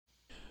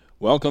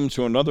Welcome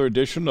to another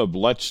edition of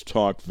Let's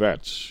Talk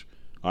Vets.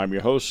 I'm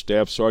your host,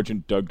 Staff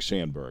Sergeant Doug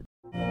Sandberg.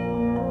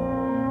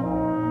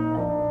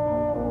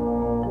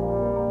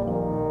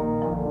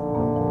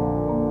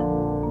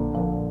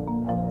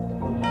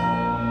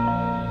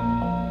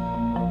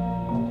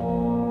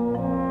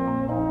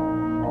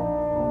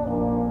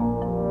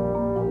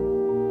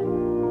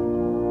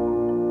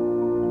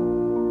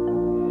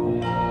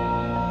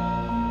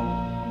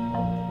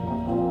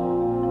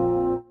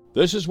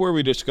 This is where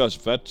we discuss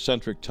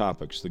vet-centric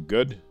topics, the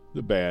good,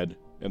 the bad,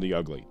 and the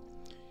ugly,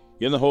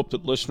 in the hope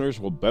that listeners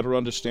will better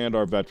understand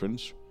our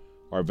veterans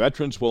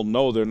will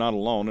know they're not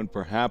alone, and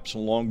perhaps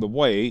along the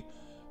way,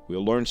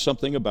 we'll learn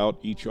something about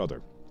each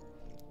other.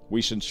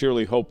 We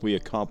sincerely hope we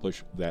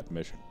accomplish that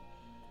mission.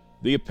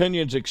 The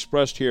opinions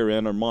expressed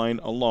herein are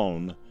mine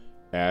alone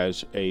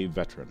as a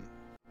veteran.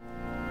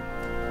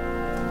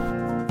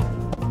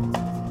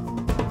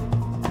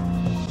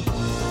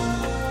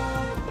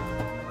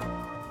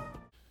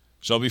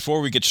 So before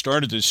we get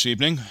started this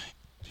evening,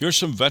 here's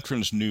some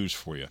veterans news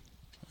for you.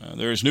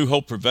 There is new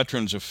hope for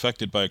veterans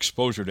affected by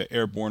exposure to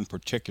airborne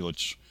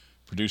particulates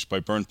produced by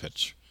burn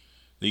pits.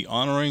 The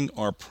Honoring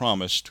Our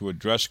Promise to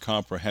Address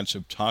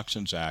Comprehensive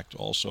Toxins Act,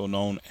 also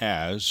known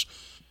as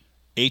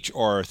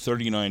H.R.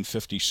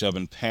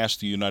 3957, passed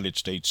the United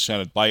States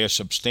Senate by a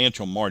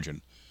substantial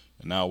margin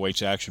and now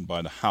awaits action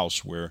by the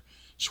House, where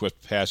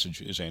swift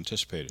passage is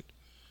anticipated.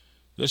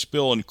 This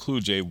bill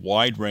includes a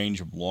wide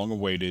range of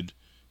long-awaited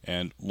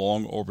and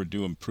long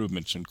overdue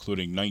improvements,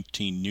 including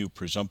 19 new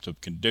presumptive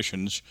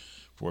conditions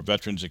for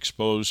veterans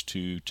exposed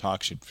to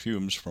toxic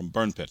fumes from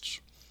burn pits.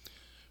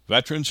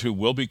 Veterans who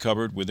will be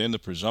covered within the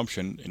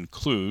presumption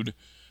include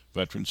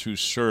veterans who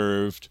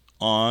served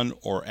on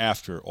or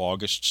after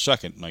August 2,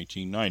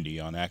 1990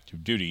 on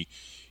active duty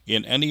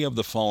in any of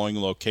the following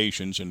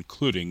locations,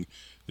 including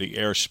the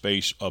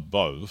airspace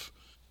above: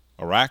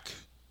 Iraq,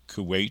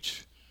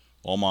 Kuwait,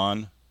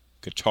 Oman,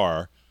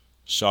 Qatar,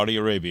 Saudi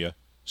Arabia,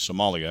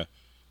 Somalia,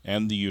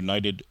 and the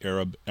United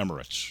Arab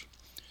Emirates.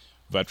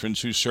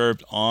 Veterans who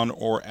served on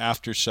or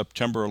after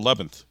September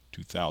 11,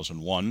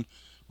 2001,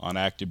 on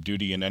active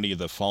duty in any of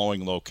the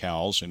following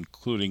locales,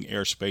 including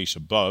airspace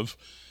above: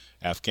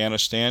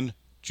 Afghanistan,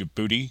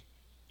 Djibouti,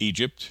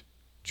 Egypt,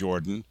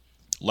 Jordan,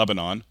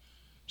 Lebanon,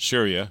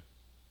 Syria,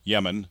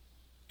 Yemen,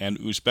 and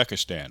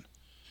Uzbekistan.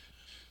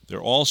 They're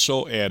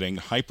also adding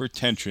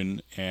hypertension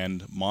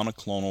and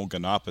monoclonal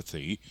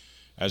gammopathy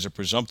as a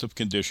presumptive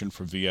condition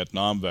for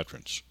Vietnam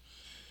veterans.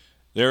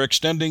 They're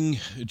extending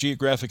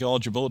geographic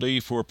eligibility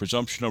for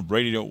presumption of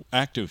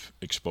radioactive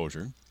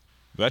exposure.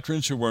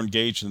 Veterans who were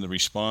engaged in the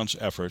response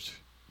effort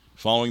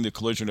following the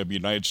collision of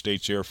United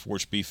States Air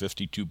Force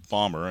B-52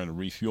 bomber and a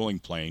refueling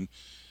plane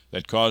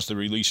that caused the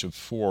release of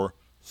 4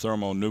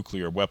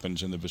 thermonuclear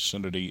weapons in the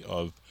vicinity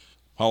of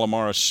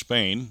Palomares,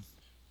 Spain,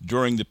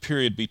 during the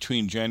period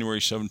between January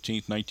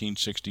 17,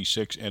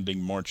 1966, ending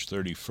March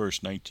 31,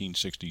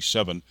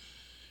 1967,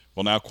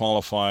 will now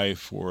qualify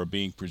for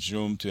being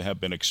presumed to have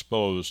been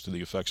exposed to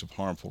the effects of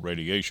harmful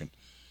radiation.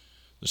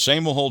 The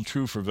same will hold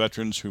true for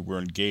veterans who were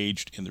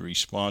engaged in the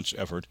response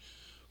effort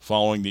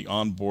following the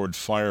onboard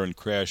fire and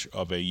crash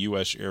of a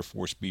U.S. Air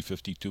Force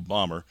B-52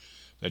 bomber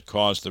that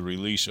caused the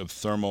release of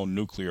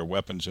thermonuclear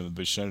weapons in the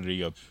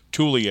vicinity of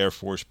Thule Air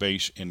Force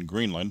Base in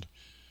Greenland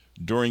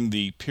during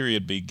the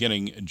period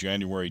beginning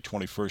January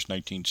 21,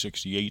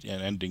 1968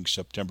 and ending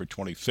September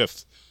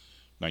 25,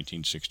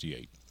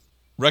 1968.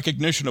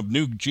 Recognition of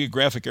new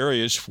geographic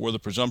areas for the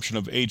presumption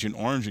of Agent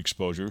Orange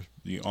exposure.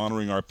 The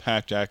Honoring Our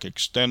Pact Act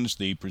extends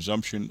the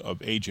presumption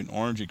of Agent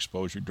Orange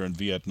exposure during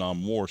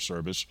Vietnam War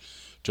service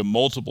to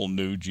multiple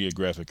new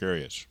geographic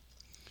areas.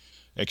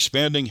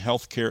 Expanding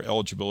health care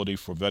eligibility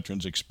for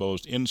veterans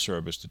exposed in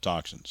service to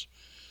toxins.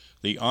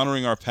 The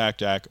Honoring Our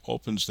Pact Act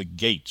opens the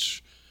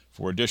gates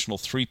for additional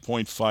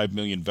 3.5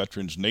 million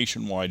veterans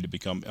nationwide to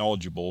become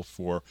eligible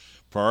for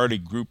Priority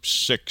Group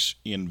 6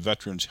 in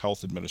Veterans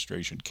Health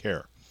Administration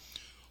care.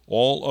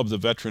 All of the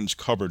veterans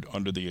covered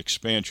under the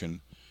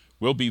expansion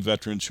will be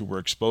veterans who were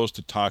exposed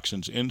to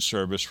toxins in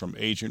service, from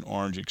Agent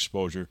Orange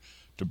exposure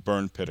to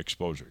burn pit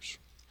exposures.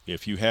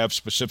 If you have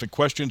specific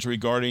questions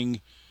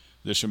regarding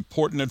this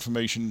important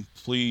information,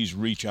 please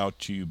reach out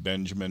to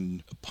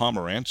Benjamin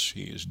Pomerantz.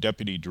 He is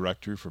Deputy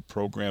Director for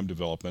Program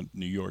Development,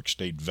 New York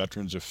State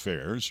Veterans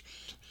Affairs.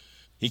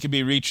 He can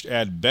be reached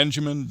at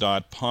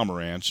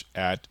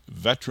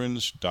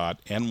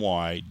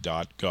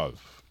benjamin.pomerantz@veterans.ny.gov.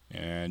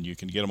 And you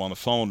can get him on the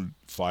phone,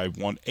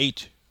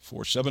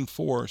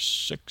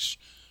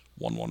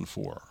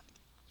 518-474-6114.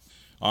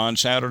 On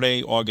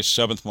Saturday, August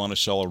 7th,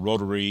 Monticello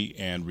Rotary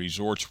and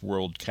Resorts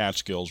World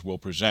Catskills will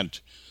present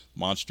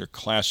Monster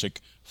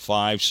Classic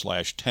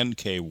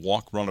 5/10K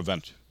Walk-Run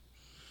event.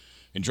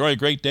 Enjoy a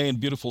great day in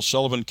beautiful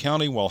Sullivan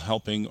County while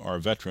helping our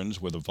veterans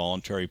with a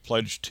voluntary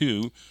pledge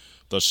to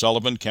the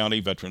Sullivan County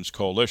Veterans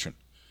Coalition.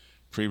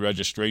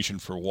 Pre-registration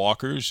for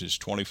walkers is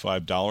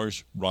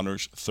 $25,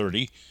 runners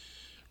 $30.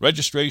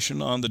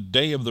 Registration on the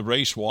day of the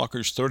race: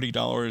 walkers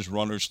 $30,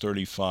 runners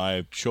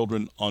 $35,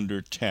 children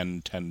under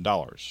 10,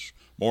 $10.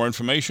 More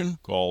information,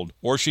 called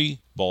Orshi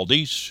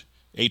Baldiz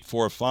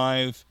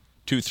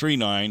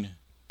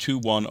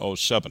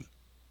 845-239-2107,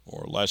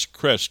 or Les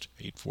Christ,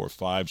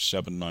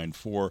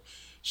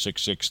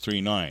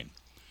 845-794-6639.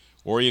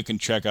 Or you can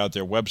check out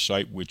their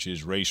website, which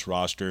is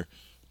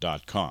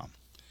raceroster.com.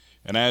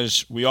 And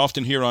as we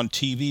often hear on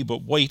TV,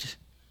 but wait,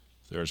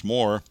 there's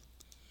more.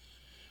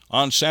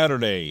 On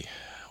Saturday,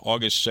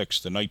 August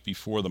 6th, the night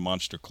before the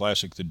Monster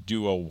Classic, the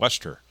duo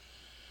Wester,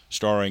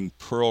 starring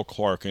Pearl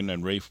Clarkin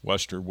and Rafe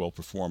Wester, will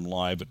perform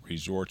live at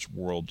Resorts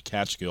World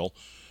Catskill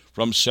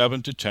from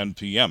 7 to 10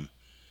 p.m.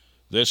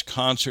 This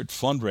concert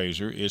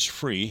fundraiser is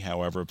free.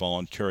 However,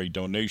 voluntary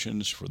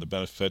donations for the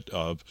benefit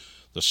of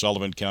the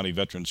Sullivan County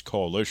Veterans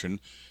Coalition.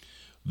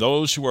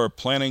 Those who are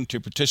planning to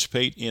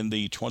participate in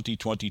the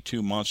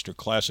 2022 Monster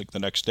Classic the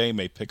next day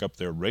may pick up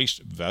their race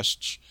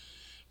vests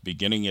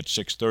beginning at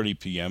 6:30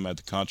 p.m. at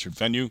the concert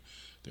venue.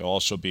 There will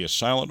also be a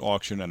silent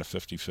auction and a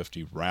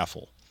 50-50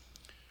 raffle.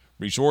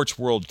 Resorts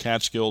World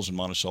Catskills and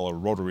Monticello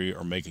Rotary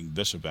are making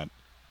this event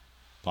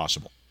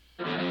possible.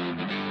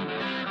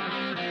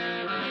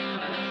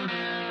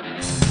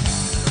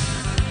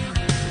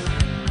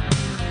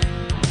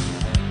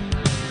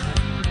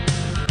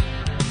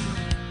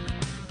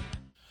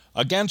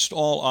 Against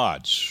all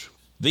odds.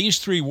 These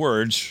three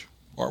words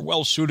are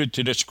well suited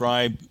to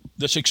describe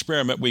this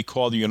experiment we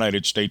call the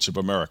United States of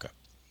America.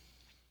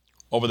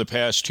 Over the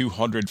past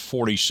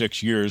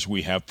 246 years,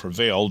 we have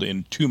prevailed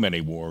in too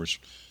many wars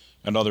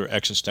and other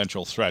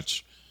existential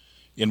threats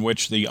in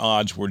which the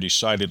odds were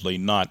decidedly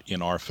not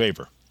in our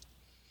favor.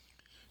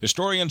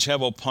 Historians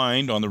have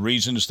opined on the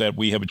reasons that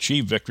we have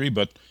achieved victory,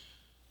 but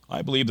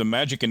I believe the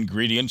magic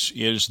ingredients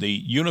is the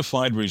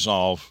unified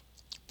resolve,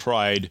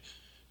 pride,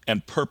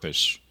 and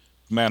purpose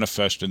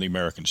manifest in the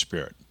American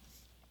spirit.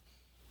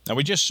 Now,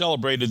 we just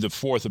celebrated the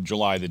 4th of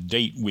July, the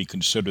date we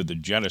consider the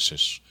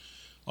genesis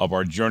of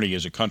our journey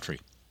as a country.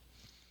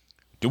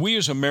 Do we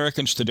as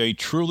Americans today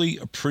truly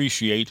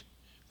appreciate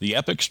the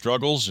epic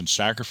struggles and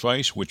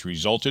sacrifice which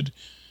resulted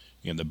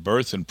in the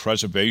birth and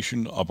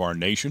preservation of our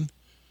nation?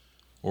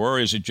 Or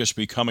is it just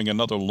becoming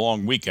another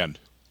long weekend?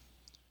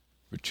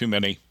 For too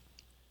many,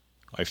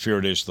 I fear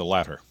it is the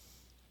latter.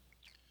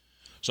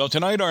 So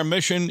tonight our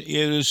mission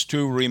is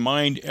to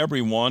remind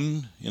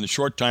everyone, in the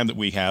short time that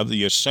we have,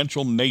 the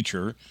essential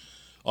nature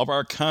of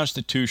our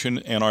Constitution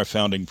and our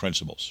founding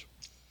principles.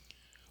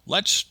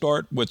 Let's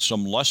start with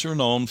some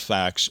lesser-known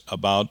facts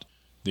about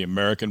the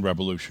American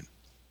Revolution.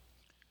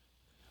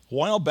 A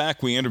while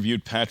back we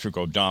interviewed Patrick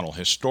O'Donnell,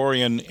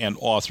 historian and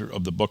author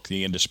of the book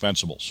The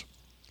Indispensables.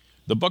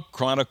 The book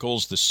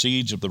chronicles the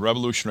seeds of the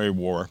Revolutionary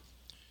War,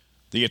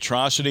 the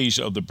atrocities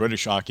of the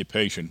British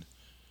occupation,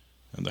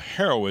 and the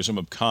heroism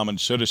of common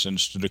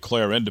citizens to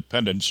declare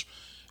independence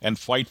and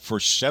fight for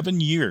 7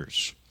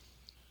 years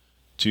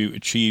to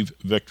achieve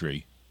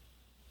victory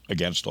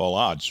against all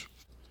odds.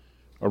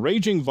 A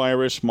raging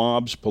virus,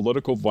 mobs,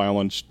 political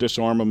violence,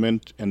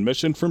 disarmament, and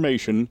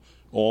misinformation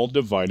all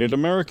divided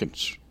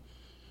Americans.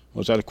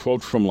 Was that a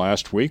quote from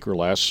last week or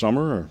last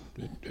summer? Or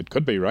it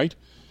could be, right?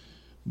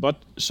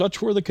 But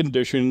such were the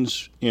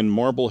conditions in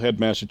Marblehead,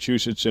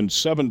 Massachusetts in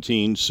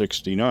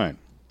 1769.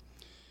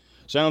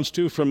 Sounds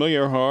too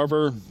familiar,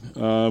 however,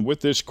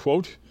 with this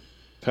quote.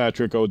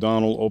 Patrick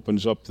O'Donnell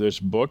opens up this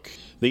book.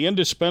 The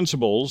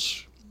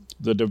Indispensables,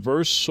 the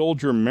diverse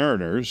soldier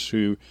mariners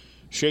who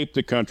shaped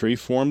the country,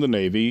 formed the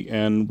Navy,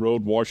 and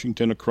rode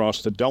Washington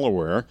across the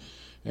Delaware.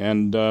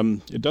 And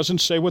it doesn't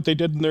say what they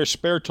did in their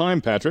spare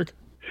time, Patrick.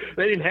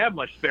 They didn't have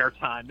much spare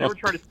time. They were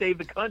trying to save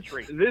the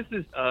country. This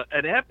is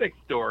an epic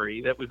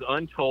story that was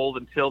untold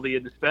until the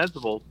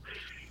Indispensables.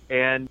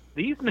 And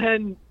these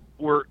men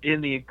were in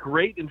the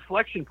great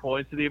inflection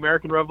points of the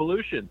American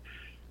Revolution.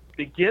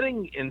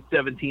 Beginning in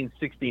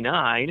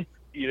 1769,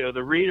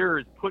 the reader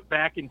is put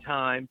back in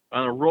time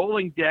on a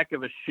rolling deck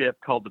of a ship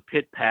called the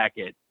Pitt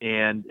Packet.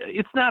 And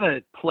it's not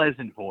a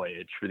pleasant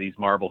voyage for these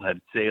Marblehead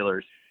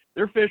sailors.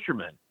 They're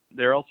fishermen.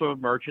 They're also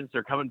merchants.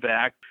 They're coming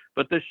back.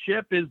 But the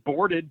ship is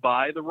boarded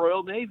by the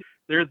Royal Navy.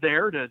 They're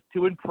there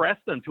to impress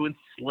them, to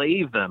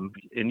enslave them,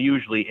 and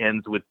usually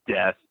ends with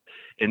death.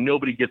 And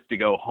nobody gets to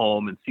go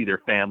home and see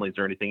their families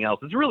or anything else.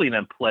 It's really an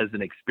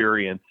unpleasant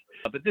experience.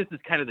 But this is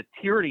kind of the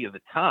tyranny of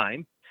the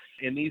time.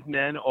 And these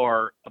men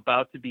are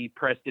about to be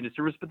pressed into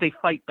service, but they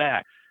fight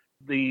back.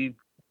 The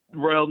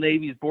Royal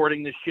Navy is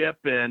boarding the ship,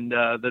 and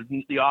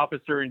the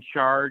officer in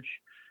charge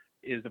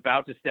is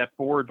about to step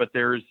forward, but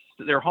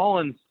they're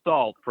hauling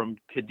salt from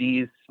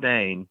Cadiz,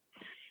 Spain.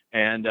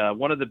 And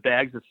one of the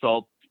bags of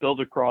salt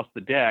spilled across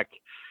the deck.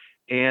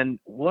 And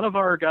one of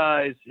our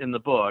guys in the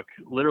book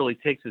literally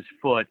takes his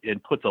foot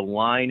and puts a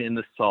line in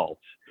the salt.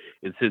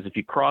 It says, if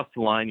you cross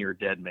the line, you're a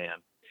dead man.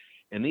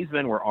 And these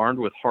men were armed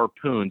with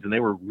harpoons, and they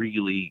were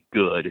really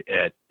good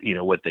at,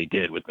 what they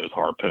did with those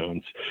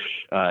harpoons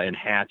and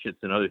hatchets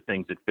and other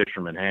things that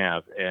fishermen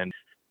have. And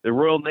the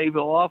Royal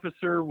Naval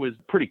officer was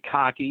pretty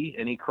cocky,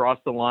 and he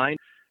crossed the line.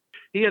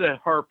 He had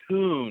a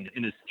harpoon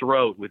in his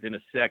throat within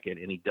a second,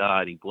 and he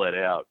died. He bled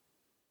out.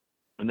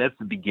 And that's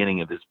the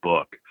beginning of this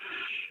book.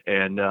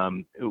 And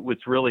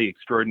what's really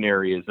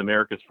extraordinary is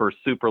America's first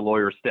super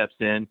lawyer steps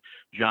in,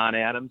 John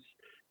Adams,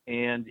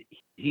 and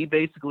he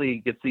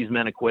basically gets these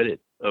men acquitted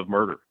of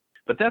murder.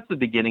 But that's the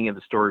beginning of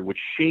the story, which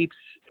shapes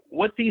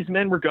what these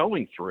men were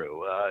going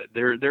through.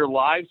 Their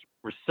lives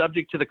were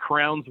subject to the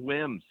Crown's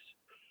whims,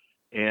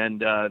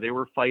 and they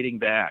were fighting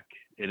back.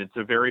 And it's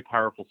a very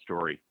powerful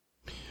story.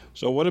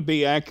 So would it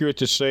be accurate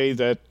to say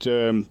that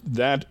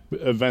that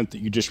event that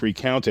you just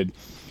recounted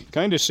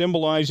kind of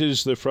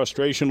symbolizes the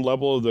frustration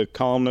level of the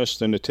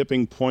colonists and the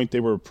tipping point they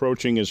were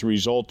approaching as a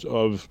result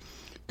of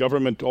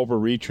government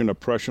overreach and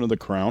oppression of the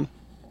Crown?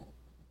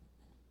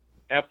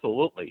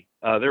 Absolutely.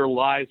 Their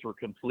lives were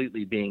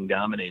completely being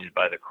dominated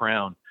by the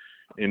Crown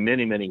in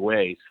many, many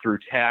ways, through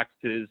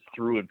taxes,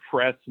 through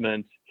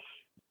impressment.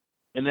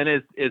 And then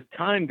as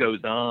time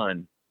goes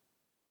on,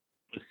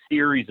 a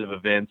series of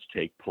events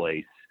take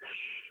place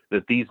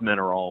that these men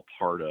are all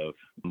part of.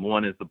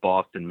 One is the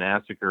Boston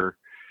Massacre,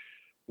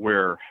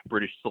 where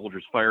British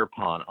soldiers fire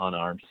upon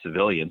unarmed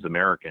civilians,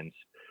 Americans,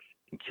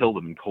 and kill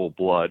them in cold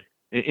blood.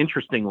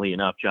 Interestingly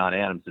enough, John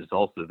Adams is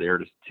also there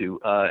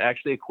to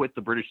actually acquit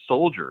the British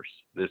soldiers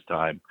this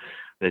time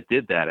that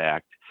did that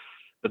act.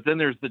 But then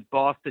there's the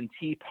Boston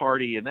Tea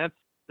Party, and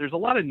there's a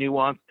lot of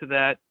nuance to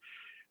that,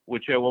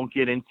 which I won't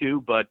get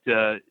into. But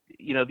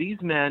these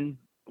men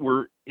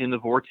were in the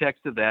vortex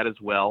of that as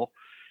well.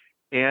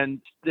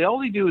 And all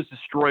they do is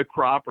destroy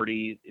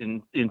property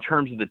in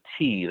terms of the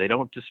tea. They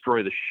don't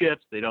destroy the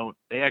ships.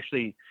 They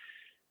actually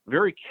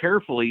very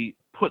carefully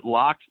put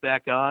locks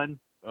back on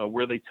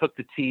where they took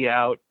the tea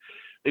out.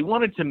 They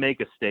wanted to make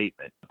a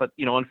statement. But,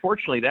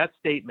 unfortunately, that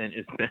statement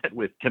is met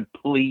with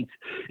complete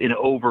and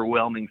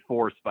overwhelming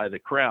force by the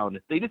Crown.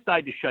 They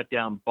decide to shut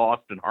down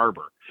Boston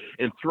Harbor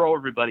and throw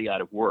everybody out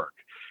of work.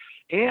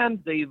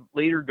 And they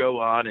later go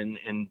on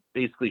and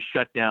basically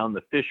shut down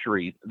the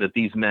fishery that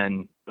these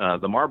men,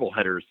 the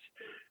Marbleheaders,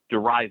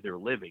 derive their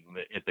living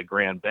at the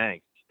Grand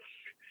Banks.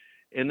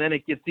 And then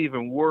it gets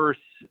even worse.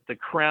 The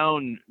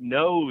Crown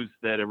knows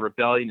that a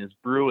rebellion is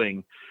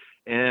brewing,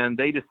 and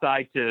they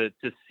decide to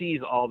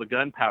seize all the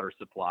gunpowder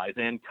supplies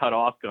and cut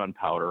off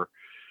gunpowder.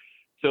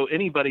 So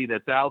anybody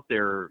that's out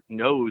there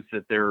knows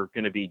that they're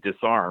going to be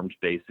disarmed,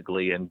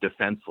 basically, and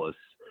defenseless.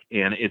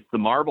 And it's the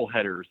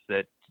Marbleheaders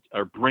that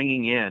are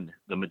bringing in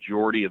the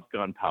majority of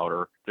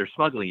gunpowder. They're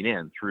smuggling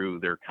in through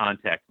their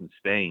contacts in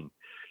Spain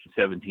in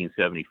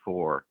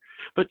 1774.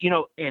 But,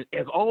 and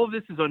as all of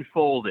this is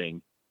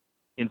unfolding,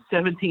 in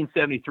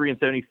 1773 and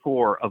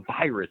 74, a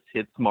virus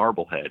hits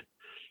Marblehead.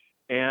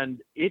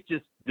 And it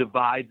just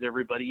divides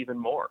everybody even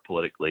more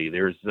politically.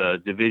 There's a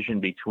division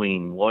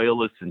between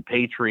loyalists and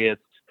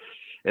patriots.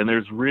 And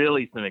there's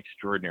really some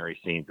extraordinary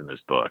scenes in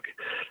this book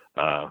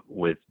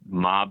with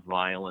mob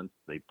violence.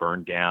 They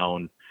burn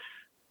down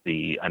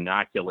the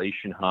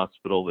inoculation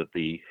hospital that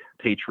the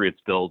Patriots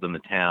build in the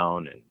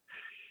town,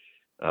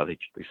 and they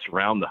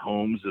surround the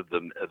homes of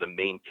the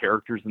main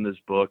characters in this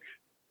book,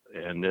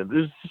 and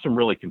there's some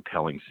really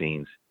compelling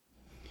scenes.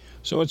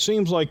 So it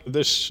seems like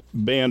this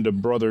band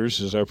of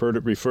brothers, as I've heard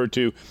it referred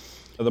to,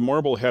 the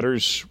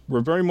Marbleheaders,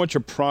 were very much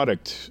a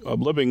product of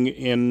living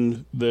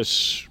in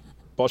this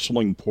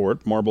bustling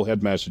port,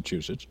 Marblehead,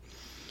 Massachusetts,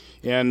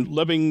 and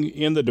living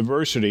in the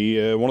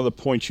diversity. One of the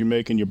points you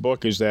make in your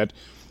book is that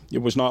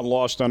it was not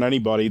lost on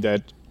anybody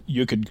that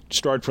you could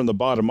start from the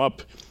bottom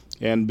up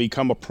and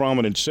become a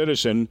prominent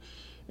citizen.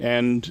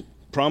 And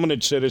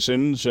prominent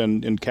citizens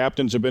and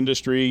captains of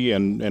industry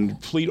and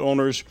fleet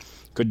owners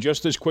could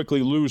just as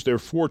quickly lose their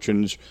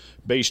fortunes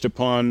based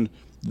upon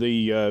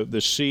the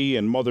sea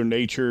and Mother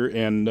Nature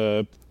and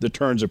the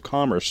turns of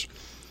commerce.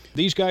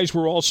 These guys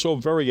were also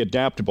very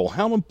adaptable.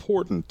 How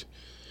important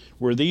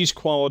were these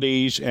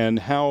qualities, and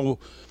how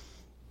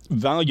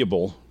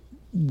valuable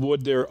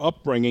would their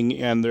upbringing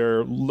and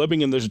their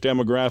living in this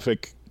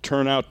demographic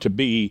turn out to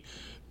be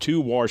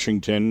to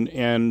Washington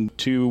and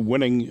to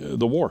winning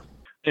the war?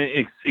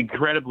 It's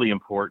incredibly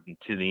important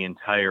to the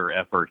entire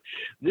effort.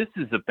 This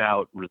is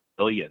about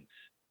resilience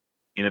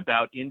and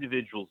about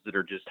individuals that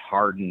are just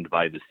hardened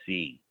by the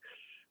sea.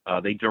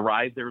 They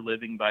derive their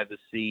living by the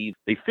sea.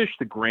 They fish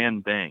the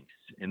Grand Banks,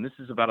 and this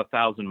is about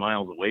 1,000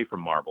 miles away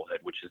from Marblehead,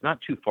 which is not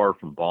too far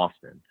from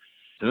Boston.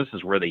 So this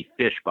is where they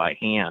fish by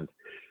hand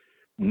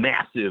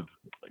massive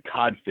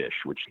codfish,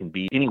 which can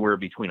be anywhere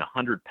between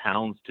 100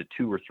 pounds to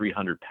 200 or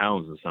 300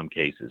 pounds in some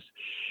cases.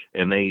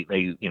 And they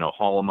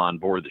haul them on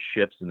board the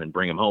ships and then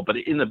bring them home. But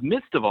in the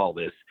midst of all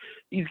this,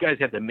 these guys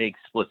have to make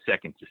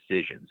split-second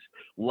decisions,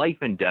 life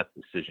and death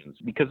decisions,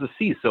 because the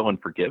sea is so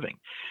unforgiving.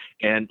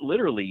 And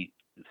literally,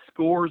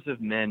 scores of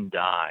men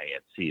die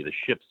at sea. The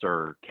ships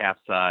are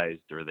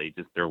capsized, or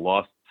they're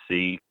lost at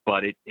sea,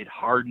 but it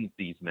hardens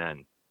these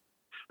men.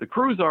 The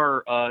crews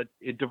are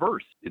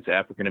diverse. It's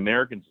African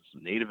Americans,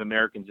 there's Native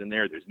Americans in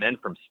there. There's men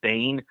from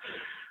Spain,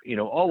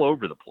 all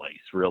over the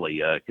place, really,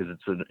 because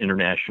it's an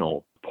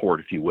international port,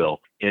 if you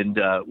will. And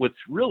what's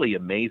really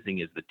amazing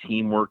is the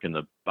teamwork and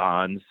the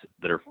bonds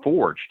that are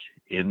forged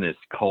in this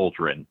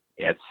cauldron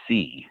at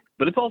sea.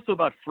 But it's also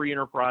about free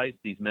enterprise.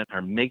 These men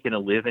are making a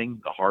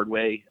living the hard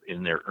way,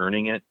 and they're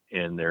earning it.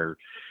 And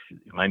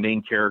my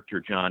main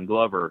character, John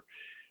Glover,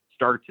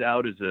 starts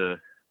out as a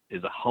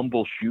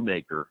humble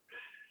shoemaker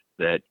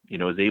that,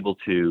 is able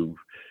to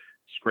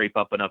scrape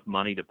up enough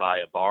money to buy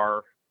a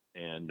bar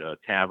and a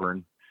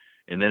tavern.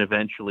 And then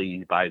eventually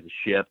he buys a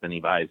ship, and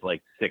he buys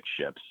like 6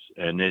 ships.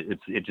 And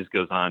it just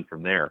goes on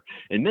from there.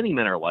 And many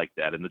men are like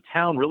that. And the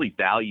town really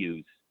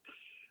values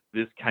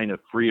this kind of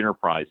free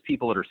enterprise,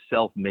 people that are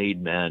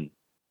self-made men.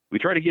 We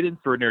try to get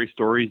extraordinary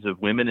stories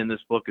of women in this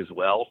book as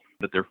well,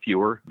 but they're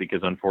fewer because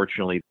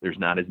unfortunately there's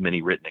not as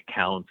many written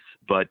accounts.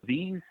 But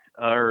these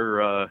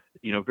are,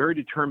 very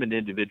determined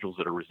individuals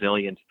that are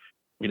resilient.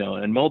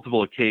 On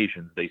multiple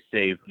occasions they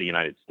saved the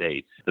United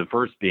States. The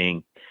first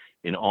being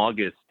in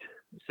August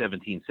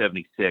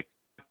 1776.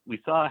 We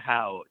saw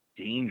how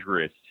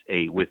dangerous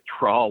a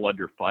withdrawal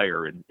under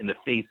fire in the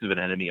face of an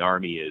enemy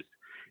army is.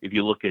 If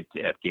you look at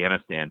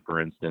Afghanistan, for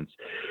instance,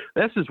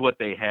 this is what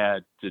they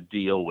had to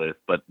deal with,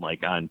 but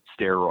like on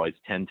steroids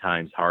 10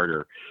 times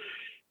harder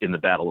in the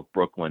Battle of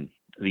Brooklyn.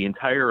 The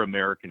entire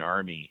American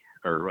army,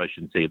 or I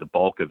shouldn't say the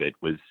bulk of it,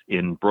 was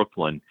in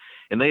Brooklyn,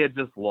 and they had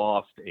just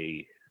lost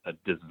a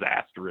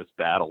disastrous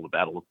battle, the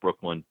Battle of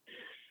Brooklyn.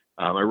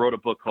 I wrote a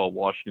book called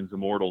Washington's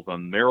Immortals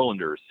on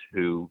Marylanders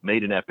who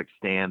made an epic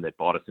stand that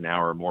bought us an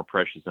hour more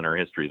precious in our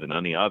history than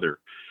any other.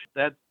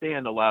 That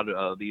stand allowed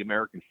the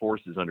American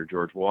forces under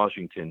George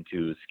Washington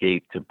to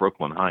escape to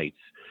Brooklyn Heights.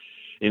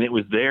 And it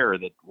was there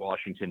that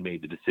Washington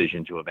made the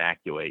decision to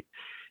evacuate.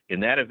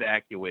 And that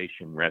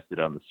evacuation rested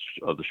on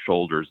the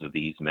shoulders of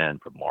these men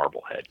from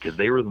Marblehead, because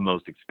they were the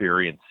most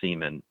experienced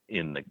seamen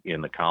in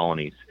the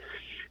colonies.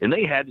 And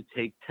they had to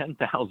take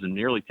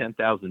nearly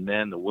 10,000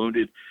 men, the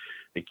wounded,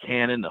 the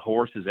cannon, the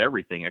horses,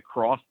 everything,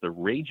 across the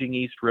raging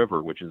East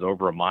River, which is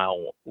over a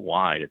mile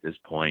wide at this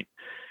point,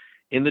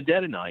 in the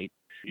dead of night.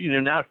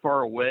 Not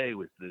far away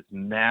was this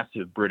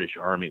massive British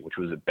army, which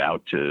was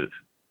about to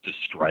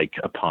strike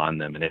upon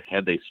them. And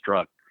had they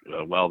struck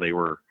while they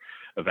were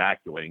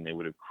evacuating, they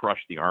would have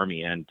crushed the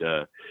army and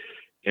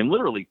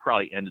literally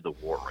probably ended the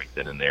war right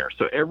then and there.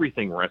 So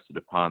everything rested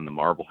upon the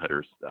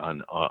Marbleheaders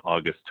on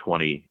August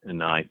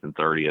 29th and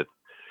 30th.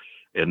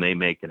 And they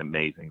make an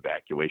amazing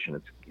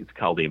evacuation. It's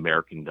called the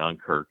American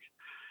Dunkirk.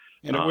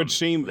 And it would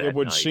seem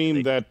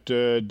that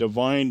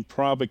divine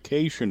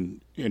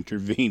provocation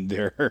intervened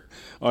there,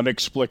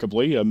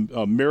 inexplicably,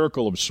 a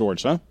miracle of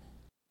sorts, huh?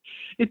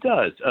 It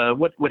does.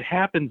 What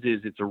happens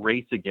is it's a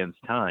race against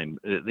time.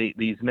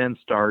 These men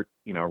start,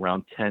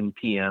 around 10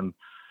 p.m.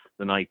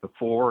 the night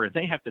before, and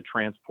they have to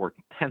transport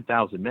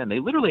 10,000 men. They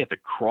literally have to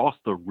cross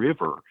the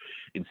river,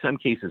 in some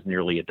cases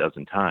nearly a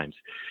dozen times.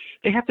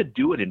 They have to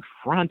do it in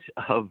front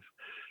of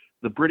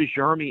the British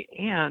Army,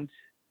 and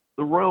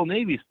the Royal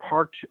Navy's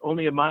parked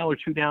only a mile or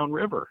two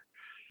downriver.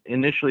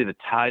 Initially, the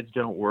tides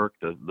don't work,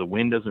 the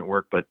wind doesn't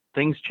work, but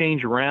things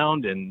change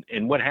around, and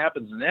what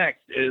happens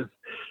next is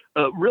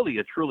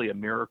truly a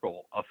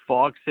miracle. A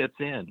fog sets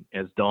in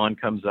as dawn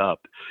comes up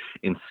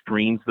and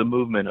screens the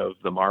movement of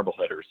the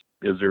Marbleheaders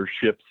as their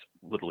ships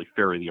literally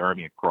ferry the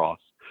army across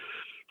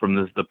from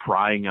the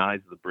prying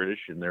eyes of the British,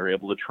 and they're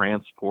able to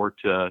transport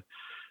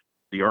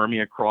the army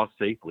across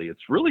safely.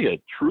 It's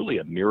really truly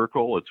a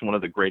miracle. It's one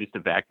of the greatest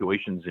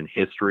evacuations in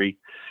history.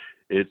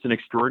 It's an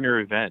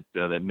extraordinary event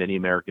that many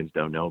Americans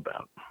don't know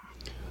about.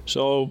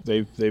 So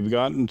they've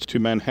gotten to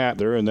Manhattan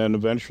there and then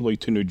eventually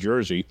to New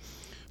Jersey.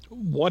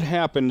 What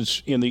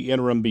happens in the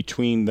interim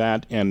between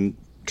that and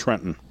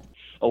Trenton?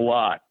 A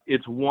lot.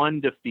 It's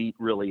one defeat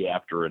really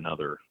after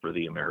another for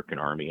the American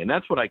army. And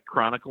that's what I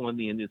chronicle in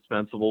the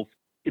Indispensables.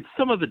 It's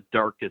some of the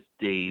darkest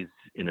days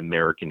in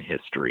American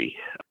history.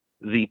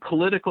 The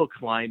political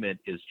climate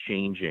is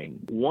changing.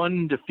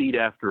 One defeat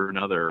after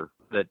another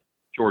that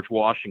George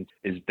Washington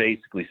is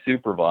basically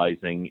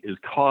supervising is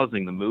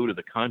causing the mood of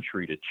the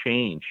country to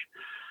change.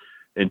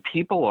 And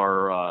people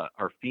are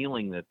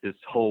feeling that this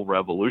whole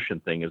revolution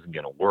thing isn't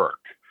going to work.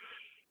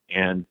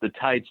 And the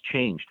tides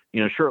changed.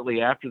 Shortly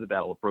after the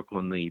Battle of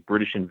Brooklyn, the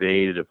British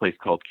invaded a place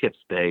called Kips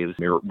Bay,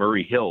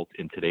 Murray Hill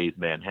in today's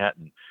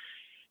Manhattan.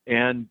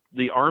 And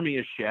the army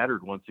is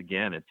shattered once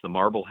again. It's the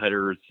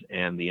Marbleheaders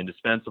and the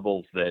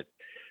Indispensables that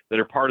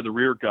are part of the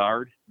rear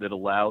guard that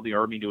allow the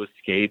army to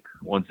escape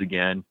once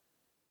again.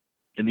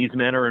 And these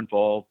men are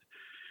involved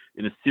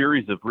in a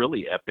series of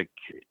really epic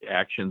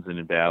actions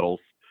and battles.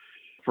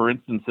 For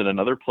instance, in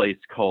another place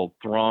called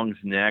Throng's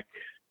Neck,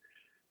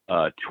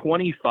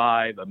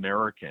 25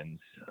 Americans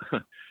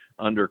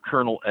under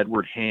Colonel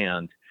Edward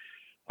Hand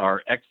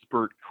are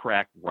expert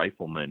crack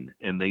riflemen,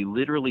 and they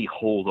literally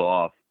hold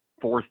off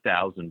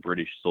 4,000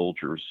 British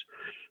soldiers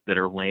that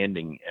are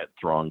landing at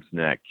Throng's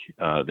Neck.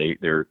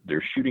 They're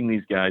shooting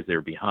these guys.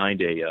 They're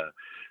behind an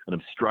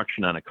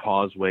obstruction on a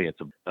causeway.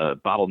 It's a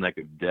bottleneck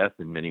of death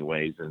in many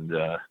ways, and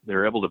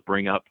they're able to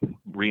bring up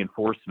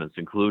reinforcements,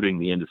 including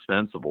the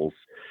Indispensables,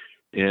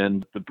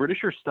 and the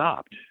British are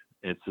stopped.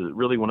 It's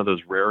really one of those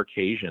rare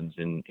occasions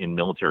in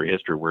military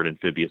history where an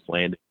amphibious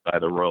landing by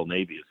the Royal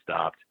Navy is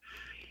stopped.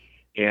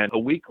 And a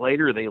week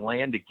later, they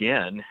land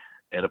again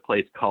at a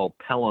place called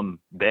Pelham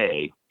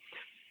Bay,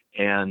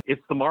 and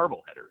it's the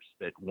Marbleheaders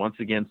that once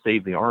again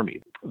save the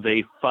army.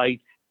 They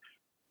fight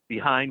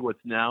behind what's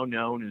now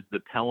known as the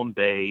Pelham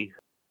Bay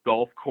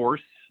Golf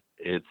Course,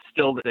 It's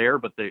still there,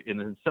 but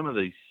and some of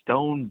the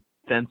stone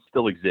fence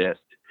still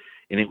exist.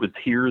 And it was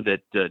here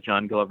that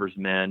John Glover's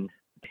men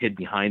hid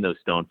behind those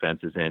stone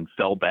fences and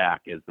fell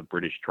back as the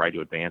British tried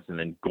to advance and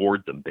then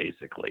gored them,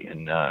 basically.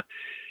 And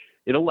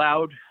it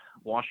allowed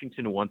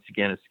Washington to once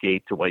again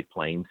escape to White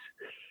Plains.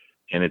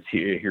 And it's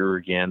here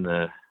again,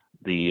 the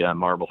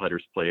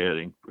Marbleheaders play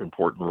an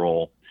important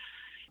role.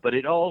 But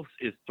it all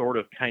is sort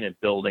of kind of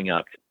building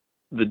up.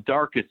 The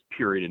darkest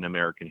period in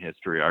American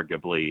history,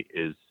 arguably,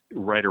 is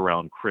right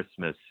around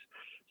Christmas,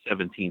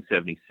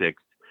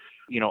 1776.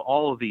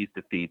 All of these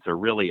defeats are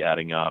really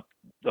adding up.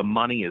 The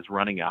money is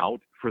running out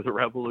for the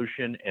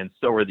revolution, and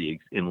so are the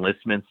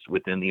enlistments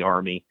within the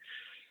army.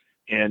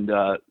 And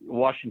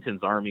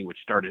Washington's army, which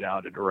started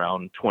out at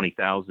around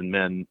 20,000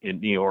 men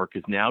in New York,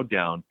 is now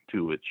down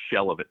to its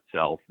shell of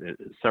itself.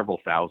 Several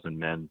thousand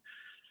men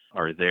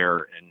are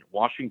there, and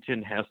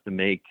Washington has to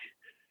make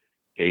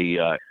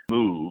a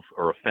move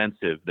or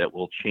offensive that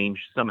will change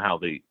somehow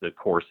the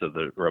course of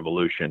the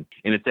revolution.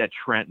 And it's at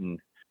Trenton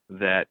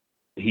that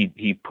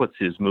he puts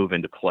his move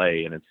into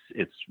play, and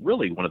it's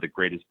really one of the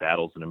greatest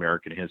battles in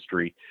American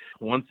history.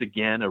 Once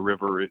again, a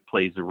river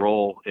plays a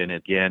role, and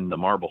again, the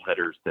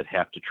Marbleheaders that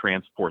have to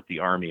transport the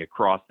army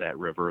across that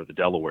river, the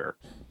Delaware.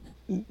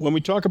 When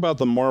we talk about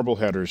the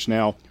Marbleheaders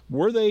now,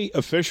 were they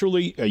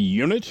officially a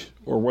unit,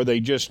 or were they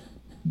just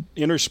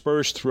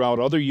interspersed throughout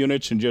other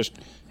units and just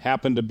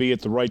happened to be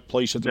at the right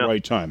place at the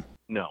right time?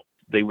 No.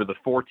 They were the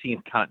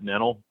 14th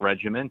Continental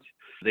Regiment.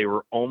 They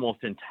were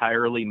almost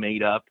entirely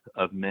made up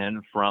of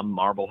men from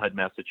Marblehead,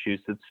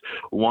 Massachusetts.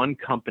 One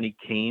company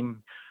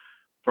came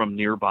from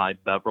nearby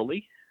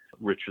Beverly,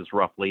 which is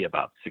roughly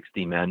about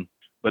 60 men.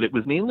 But it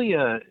was mainly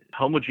a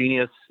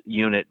homogeneous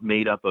unit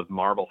made up of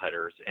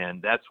Marbleheaders,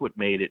 and that's what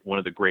made it one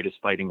of the greatest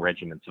fighting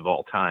regiments of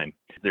all time.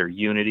 Their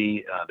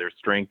unity, their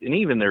strength, and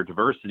even their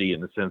diversity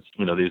in the sense,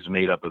 these were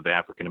made up of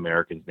African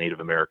Americans, Native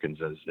Americans,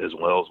 as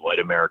well as white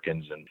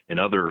Americans and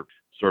other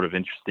sort of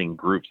interesting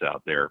groups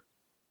out there.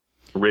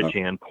 Rich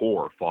and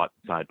poor fought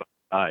side by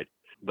side.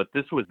 But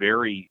this was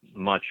very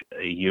much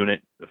a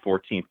unit, the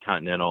 14th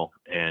Continental,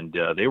 and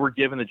they were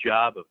given the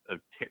job of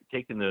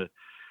taking the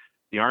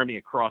army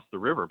across the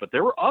river. But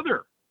there were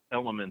other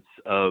elements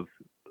of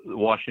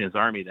Washington's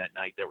army that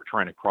night that were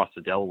trying to cross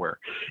the Delaware.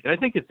 And I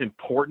think it's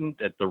important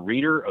that the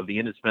reader of the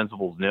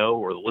Indispensables know,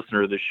 or the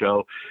listener of the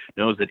show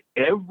knows, that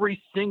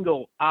every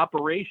single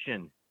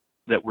operation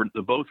that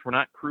the boats were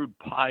not crewed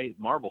by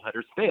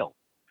Marbleheaders failed.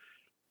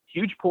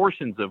 Huge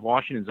portions of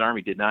Washington's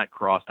army did not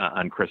cross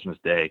on Christmas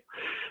Day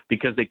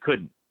because they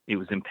couldn't. It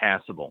was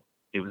impassable.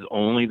 It was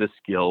only the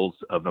skills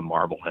of the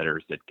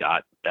Marbleheaders that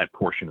got that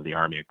portion of the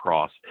army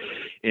across.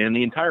 And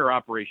the entire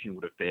operation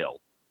would have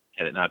failed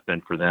had it not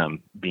been for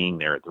them being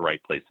there at the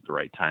right place at the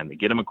right time. They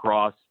get them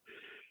across.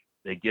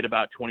 They get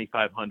about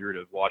 2,500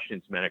 of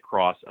Washington's men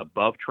across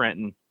above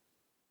Trenton,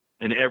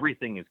 and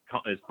everything is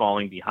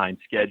falling behind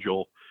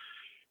schedule.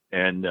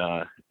 And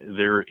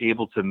they're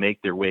able to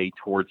make their way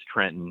towards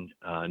Trenton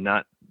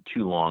not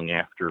too long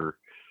after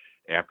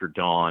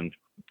dawn.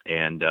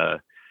 And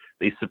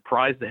they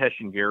surprised the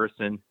Hessian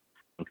garrison.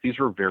 These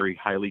were very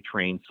highly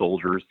trained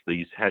soldiers,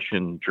 these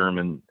Hessian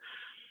German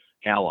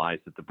allies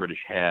that the British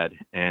had.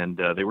 And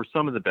they were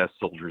some of the best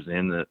soldiers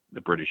in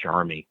the British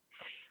Army.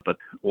 But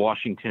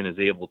Washington is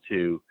able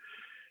to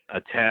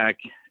attack,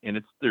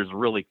 and there's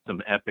really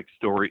some epic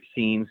story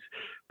scenes.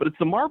 But it's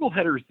the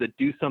Marbleheaders that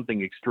do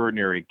something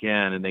extraordinary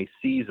again, and they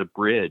seize a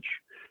bridge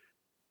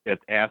at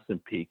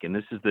Assunpink. And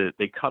this is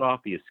they cut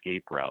off the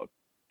escape route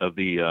of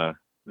the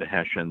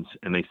Hessians,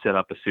 and they set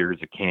up a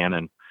series of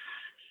cannon,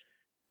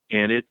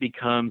 and it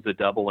becomes a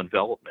double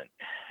envelopment.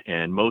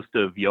 And most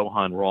of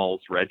Johann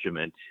Rahl's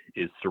regiment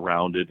is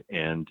surrounded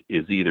and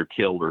is either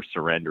killed or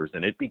surrenders,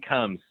 and it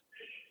becomes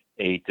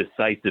a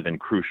decisive and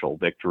crucial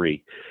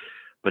victory,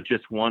 but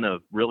just one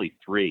of really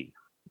three.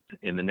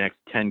 In the next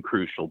 10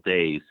 crucial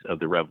days of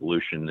the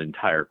revolution, the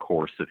entire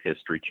course of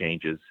history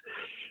changes.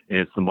 And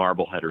it's the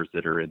Marbleheaders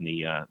that are in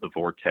the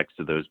vortex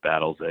of those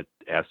battles at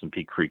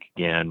Assunpink Creek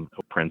again,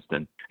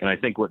 Princeton. And I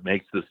think what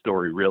makes the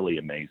story really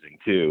amazing,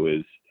 too,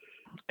 is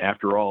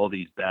after all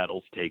these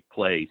battles take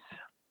place,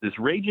 this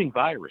raging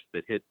virus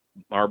that hit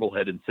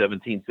Marblehead in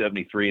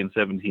 1773 and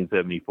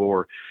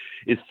 1774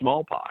 is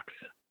smallpox.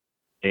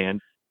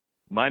 And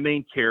my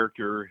main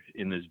character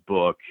in this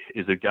book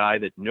is a guy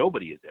that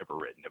nobody has ever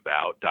written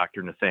about,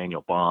 Dr.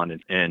 Nathaniel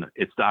Bond, and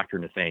it's Dr.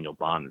 Nathaniel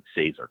Bond that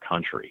saves our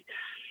country.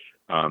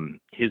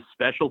 His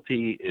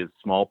specialty is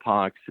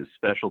smallpox. His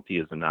specialty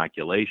is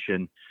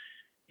inoculation.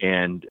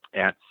 And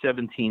at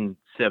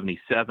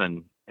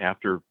 1777,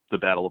 after the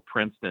Battle of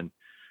Princeton,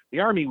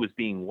 the Army was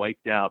being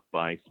wiped out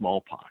by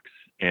smallpox,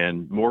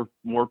 and more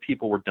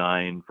people were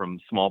dying from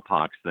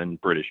smallpox than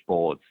British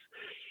bullets.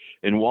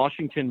 And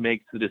Washington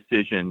makes the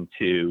decision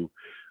to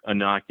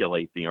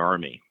inoculate the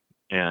Army,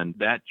 and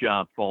that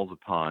job falls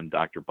upon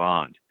Dr.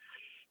 Bond.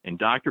 And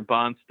Dr.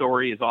 Bond's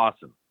story is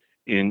awesome.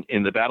 In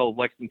the Battle of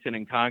Lexington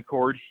and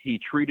Concord, he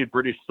treated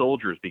British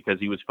soldiers because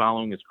he was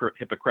following his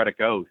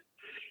Hippocratic oath.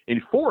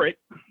 And for it,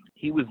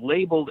 he was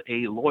labeled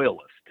a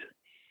loyalist.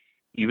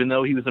 even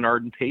though he was an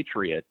ardent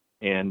patriot,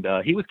 and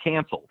he was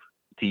canceled,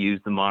 to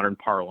use the modern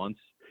parlance.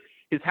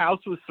 His house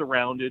was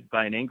surrounded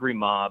by an angry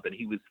mob, and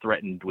he was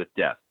threatened with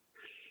death.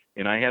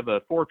 And I have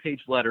a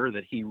 4-page letter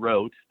that he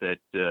wrote that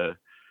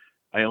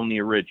I own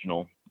the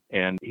original.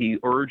 And he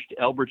urged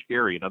Elbridge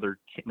Gerry, another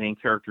main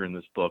character in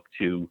this book,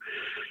 to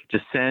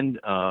send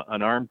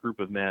an armed group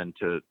of men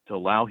to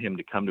allow him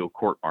to come to a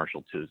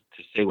court-martial to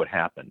say what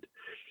happened.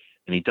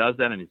 And he does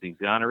that, and he's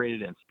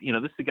exonerated. And,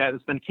 this is a guy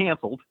that's been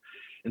canceled.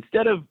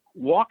 Instead of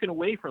walking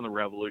away from the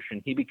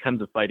revolution, he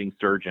becomes a fighting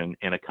surgeon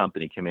and a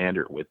company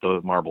commander with the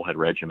Marblehead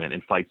Regiment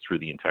and fights through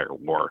the entire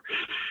war.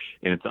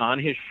 And it's on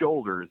his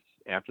shoulders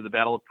after the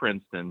Battle of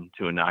Princeton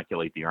to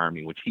inoculate the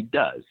army, which he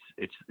does.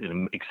 It's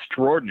an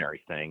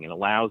extraordinary thing and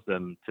allows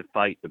them to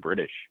fight the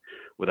British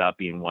without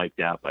being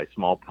wiped out by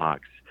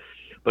smallpox.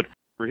 But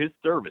for his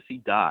service, he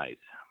dies,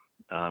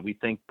 we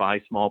think,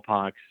 by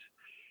smallpox.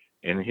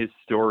 And his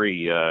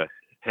story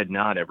had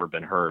not ever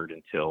been heard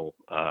until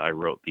I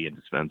wrote The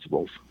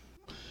Indispensables.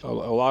 A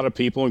lot of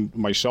people,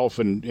 myself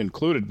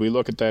included, we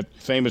look at that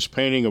famous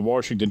painting of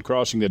Washington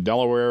crossing the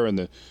Delaware and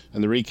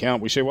the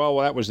recount. We say, well,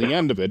 that was the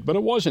end of it, but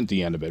it wasn't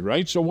the end of it,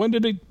 right? So when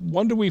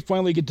do we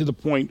finally get to the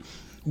point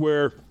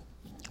where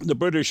the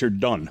British are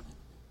done?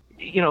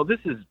 This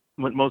is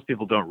what most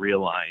people don't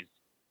realize,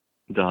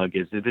 Doug,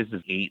 is that this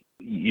is 8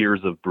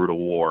 years of brutal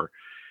war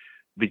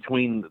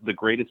between the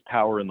greatest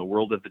power in the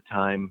world at the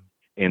time,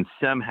 and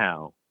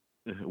somehow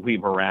we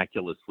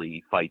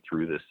miraculously fight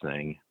through this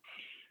thing.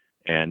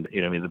 And,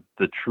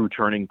 the true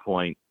turning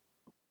point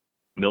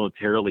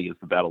militarily is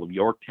the Battle of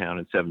Yorktown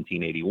in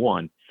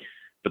 1781,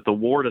 but the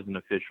war doesn't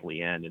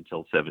officially end until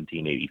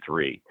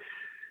 1783.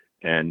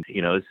 And,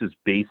 this is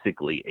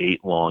basically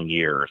 8 long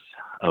years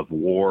of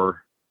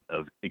war,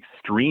 of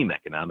extreme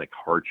economic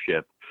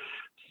hardship.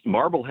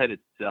 Marblehead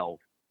itself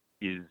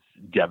is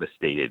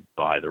devastated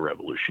by the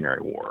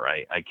Revolutionary War.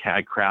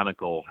 I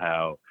chronicle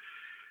how,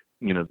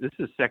 this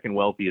is the second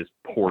wealthiest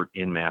port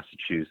in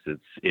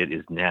Massachusetts. It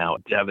is now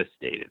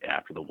devastated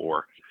after the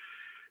war.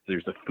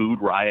 There's a food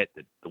riot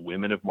that the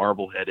women of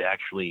Marblehead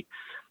actually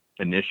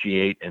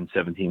initiate in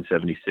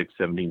 1776,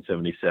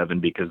 1777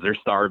 because they're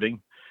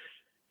starving,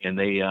 and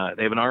they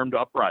have an armed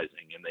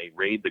uprising, and they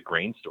raid the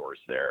grain stores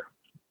there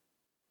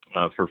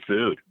for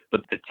food.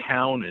 But the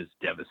town is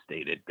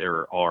devastated.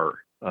 There are,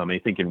 I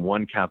think in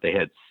one count, they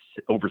had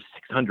over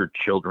 600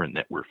 children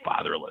that were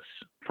fatherless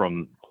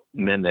from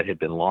men that had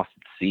been lost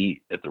at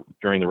sea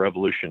during the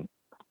Revolution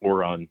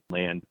or on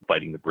land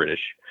fighting the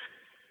British.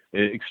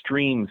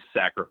 Extreme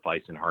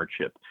sacrifice and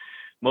hardship.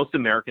 Most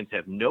Americans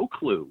have no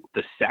clue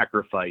the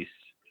sacrifice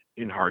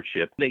in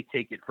hardship. They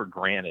take it for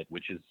granted,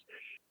 which is,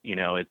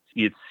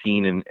 it's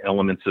seen in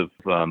elements of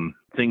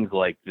things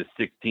like the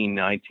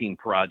 1619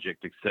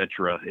 Project,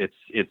 etc.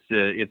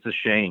 It's a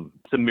shame.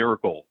 It's a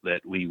miracle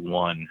that we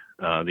won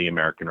the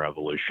American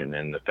Revolution,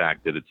 and the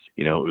fact that it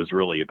was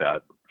really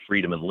about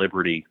freedom and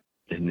liberty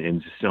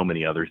and so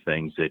many other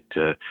things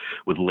that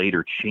would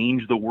later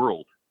change the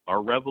world.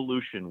 Our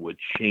revolution would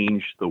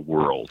change the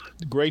world.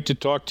 Great to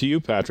talk to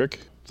you,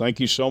 Patrick. Thank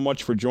you so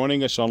much for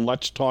joining us on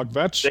Let's Talk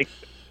Vets. Thanks.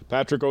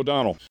 Patrick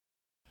O'Donnell.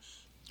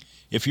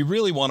 If you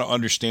really want to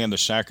understand the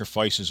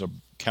sacrifices of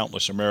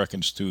countless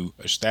Americans to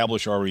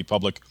establish our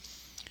republic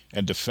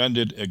and defend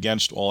it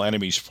against all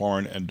enemies,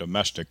 foreign and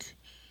domestic,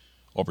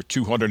 over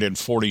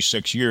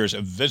 246 years,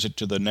 a visit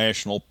to the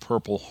National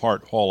Purple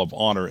Heart Hall of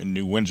Honor in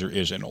New Windsor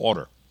is in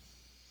order.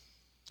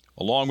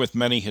 Along with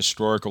many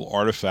historical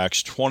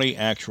artifacts, 20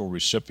 actual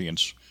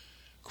recipients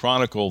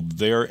chronicled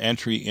their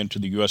entry into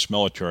the U.S.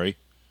 military,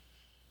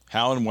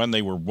 how and when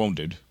they were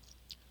wounded,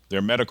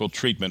 their medical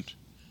treatment,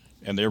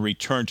 and their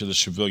return to the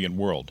civilian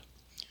world.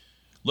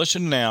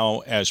 Listen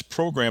now as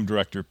Program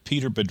Director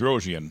Peter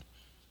Bedrosian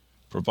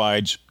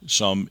provides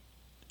some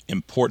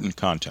important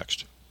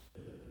context.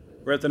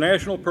 We're at the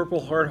National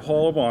Purple Heart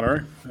Hall of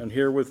Honor, and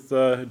here with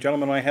a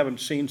gentleman I haven't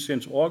seen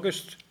since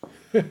August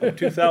of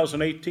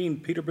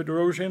 2018, Peter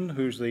Bedrosian,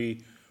 who's the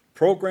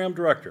Program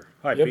Director.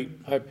 Hi, Pete.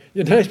 Hi.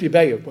 Yeah, nice to be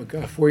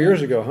back. 4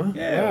 years ago, huh?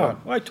 Yeah, wow.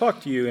 Well, I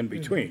talked to you in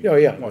between. Oh,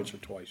 yeah. Once or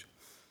twice.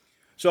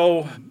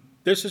 So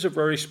this is a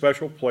very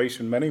special place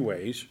in many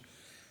ways.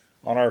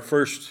 On our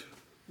first,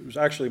 it was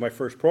actually my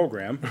first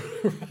program,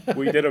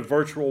 we did a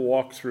virtual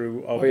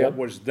walkthrough of what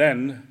was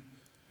then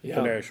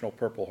the National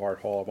Purple Heart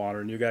Hall of Honor,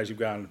 and you guys have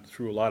gone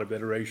through a lot of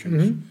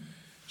iterations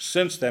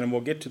since then, and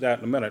we'll get to that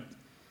in a minute.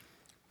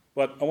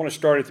 But I want to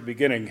start at the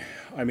beginning.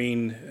 I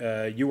mean,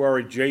 you are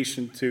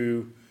adjacent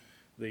to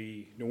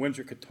the New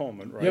Windsor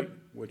Cantonment, right?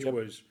 Which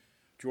was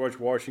George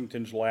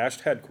Washington's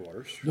last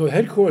headquarters. No, the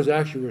headquarters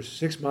actually were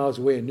 6 miles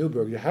away in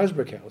Newburgh, the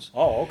Hasbrook House.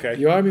 Oh, okay.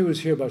 The Army was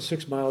here about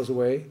 6 miles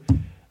away.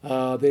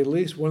 They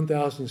leased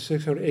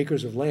 1,600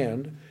 acres of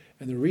land,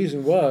 and the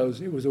reason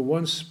was it was the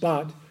one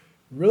spot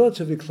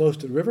relatively close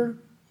to the river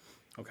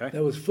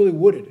that was fully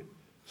wooded.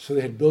 So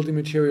they had building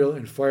material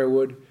and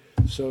firewood.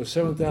 So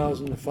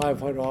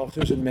 7,500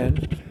 officers and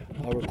men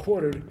were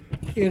quartered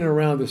in and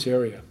around this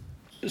area.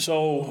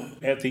 So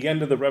at the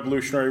end of the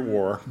Revolutionary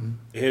War,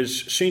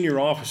 his senior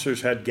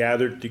officers had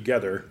gathered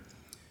together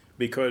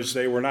because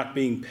they were not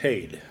being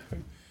paid.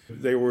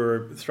 They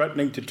were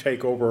threatening to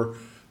take over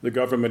the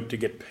government to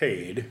get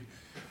paid.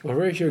 Well,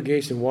 Horatio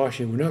Gates and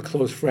Washington were not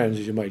close friends,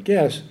 as you might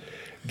guess.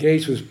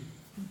 Gates was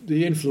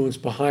the influence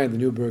behind the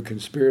Newburgh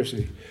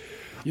conspiracy.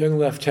 Young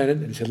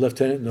lieutenant, and he said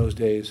lieutenant in those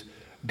days,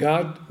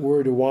 got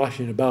word to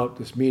Washington about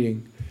this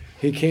meeting.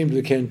 He came to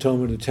the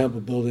cantonment, the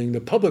Temple building,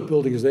 the public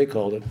building as they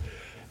called it,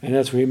 and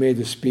that's where he made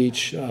the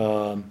speech,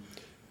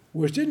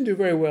 which didn't do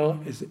very well.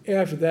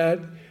 After that,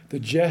 the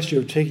gesture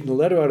of taking the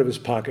letter out of his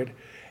pocket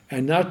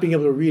and not being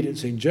able to read it,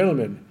 saying,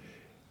 "Gentlemen,"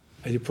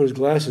 as he put his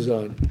glasses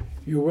on,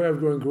 "you're aware of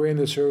growing gray in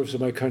the service of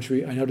my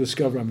country. I now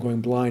discover I'm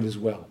going blind as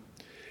well."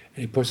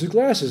 And he puts his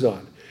glasses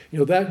on.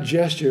 That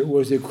gesture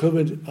was the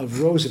equivalent of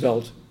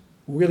Roosevelt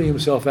wheeling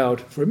himself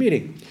out for a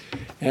meeting.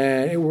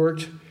 And it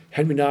worked.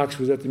 Henry Knox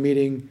was at the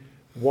meeting.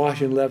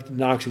 Washington left.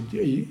 Knox said,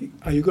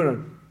 "Are you going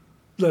to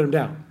let him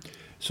down?"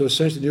 So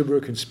essentially, the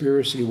Newburgh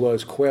conspiracy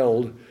was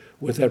quelled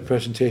with that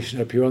presentation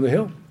up here on the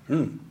Hill.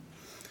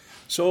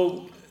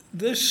 So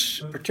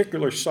this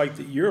particular site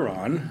that you're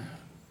on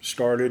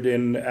started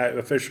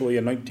officially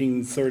in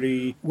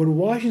 1930. When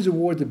Washington's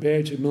award the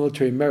Badge of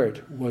Military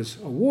Merit was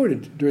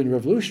awarded during the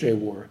Revolutionary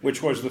War.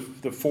 Which was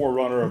the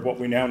forerunner of what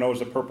we now know as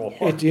the Purple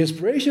Heart. It's the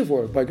inspiration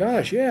for it, by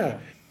gosh, yeah.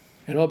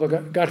 And all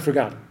but got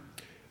forgotten.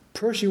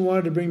 Pershing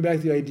wanted to bring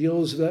back the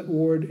ideals of that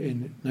award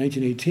in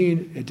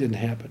 1918. It didn't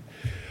happen.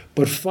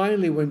 But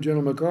finally, when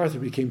General MacArthur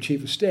became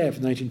Chief of Staff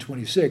in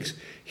 1926,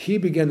 he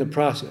began the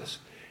process.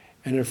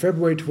 And on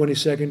February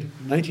 22nd,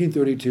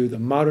 1932, the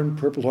modern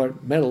Purple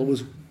Heart Medal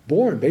was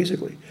born,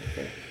 basically.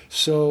 Okay.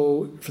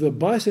 So for the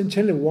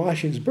bicentennial of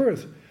Washington's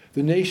birth,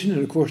 the nation,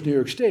 and of course New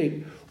York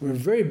State, were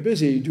very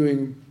busy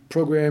doing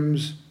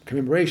programs,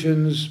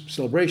 commemorations,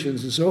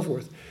 celebrations, and so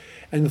forth.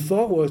 And the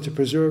thought was to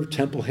preserve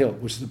Temple Hill,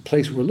 which is the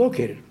place we're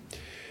located.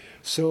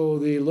 So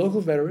the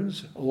local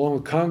veterans, along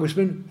with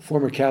Congressman,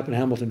 former Captain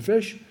Hamilton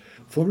Fish,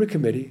 formed a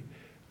committee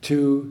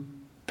to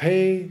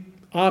pay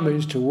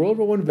homage to World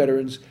War I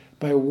veterans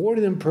by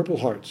awarding them Purple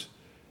Hearts.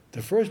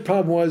 The first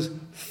problem was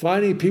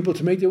finding people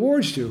to make the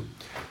awards to.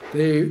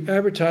 They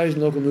advertised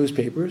in local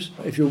newspapers.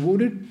 If you're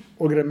wounded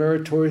or get a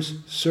meritorious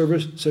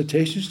service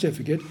citation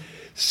certificate,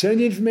 send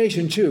the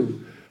information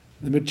to.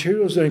 The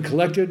materials then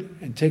collected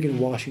and taken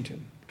to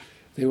Washington.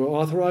 They were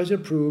authorized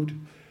and approved.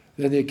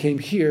 Then they came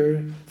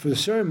here for the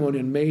ceremony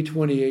on May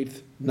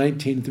 28th,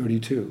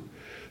 1932.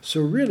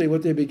 So really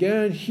what they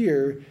began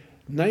here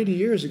 90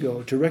 years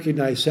ago to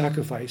recognize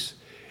sacrifice,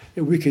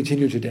 and we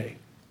continue today.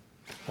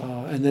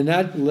 And then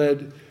that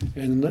led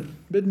in the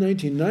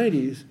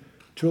mid-1990s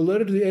to a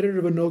letter to the editor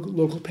of a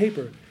local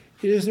paper.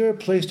 Is there a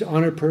place to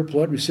honor Purple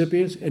Heart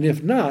recipients? And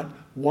if not,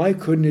 why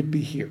couldn't it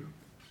be here?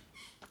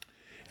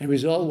 And the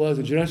result was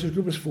a genesis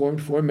group was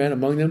formed, 4 men,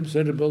 among them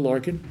Senator Bill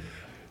Larkin.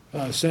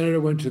 Senator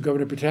went to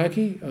Governor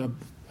Pataki,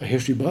 a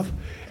history buff.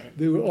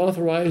 They were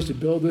authorized to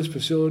build this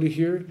facility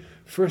here,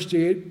 first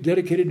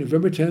dedicated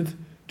November 10th,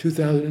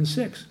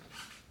 2006.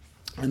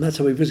 And that's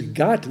how we basically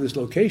got to this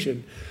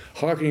location,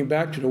 harkening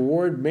back to the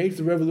award made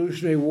for the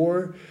Revolutionary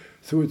War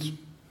through its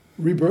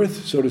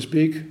rebirth, so to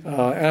speak,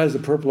 as the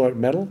Purple Heart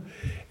Medal,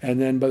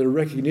 and then by the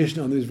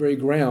recognition on these very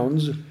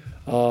grounds,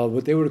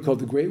 what they would have called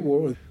the Great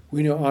War.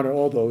 We now honor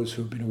all those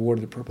who have been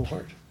awarded the Purple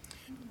Heart.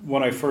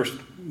 When I first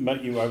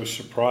met you, I was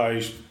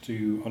surprised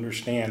to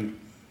understand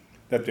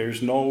that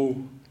there's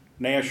no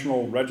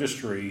national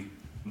registry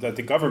that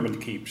the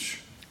government keeps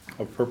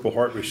of Purple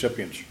Heart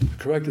recipients.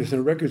 Correct. There's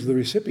no records of the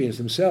recipients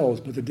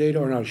themselves, but the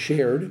data are not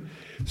shared.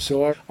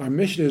 So our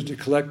mission is to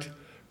collect,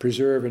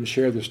 preserve, and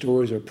share the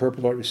stories of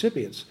Purple Heart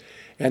recipients.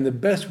 And the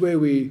best way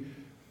we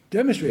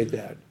demonstrate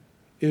that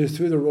is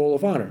through the Roll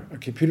of Honor, a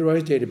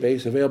computerized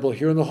database available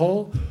here in the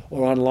hall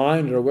or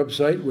online at our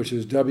website, which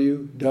is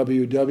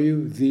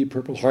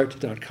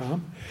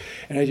www.thepurpleheart.com.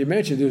 And as you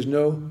mentioned, there's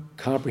no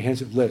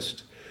comprehensive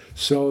list.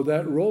 So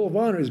that Roll of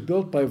Honor is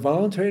built by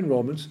voluntary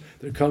enrollments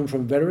that come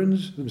from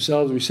veterans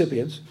themselves,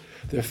 recipients,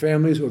 their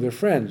families, or their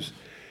friends.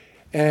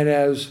 And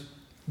as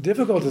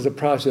difficult as the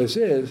process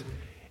is,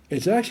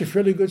 it's actually a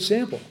fairly good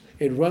sample.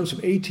 It runs from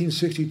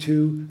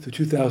 1862 to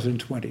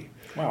 2020.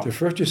 Wow. The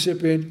first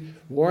recipient,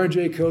 Warren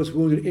J. Coates,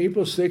 wounded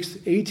April 6,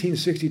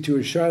 1862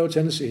 in Shiloh,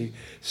 Tennessee.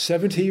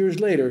 70 years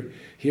later,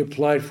 he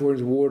applied for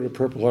his award of the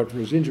Purple Heart for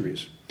his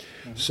injuries.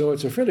 So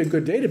it's a fairly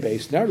good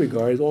database in that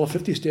regard. All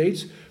 50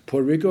 states,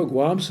 Puerto Rico,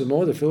 Guam,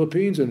 Samoa, the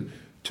Philippines, and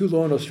 2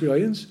 lone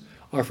Australians.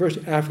 Our first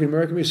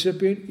African-American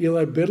recipient,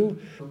 Eli Biddle,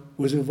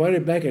 was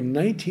invited back in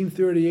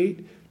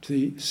 1938 to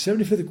the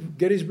 75th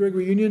Gettysburg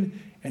reunion,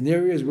 and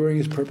there he is wearing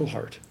his Purple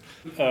Heart.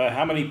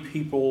 How many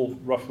people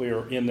roughly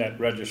are in that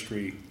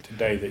registry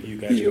today that you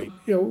guys meet?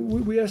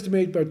 We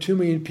estimate about 2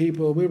 million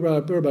people. We're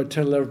about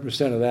 10,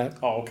 11% of that.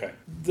 Oh, okay.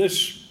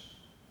 This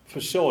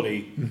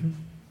facility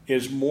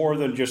is more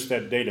than just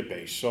that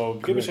database. So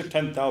give us a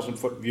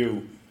 10,000-foot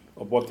view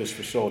of what this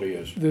facility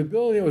is. The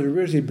building that was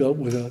originally built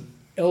was an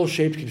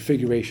L-shaped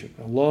configuration,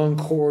 a long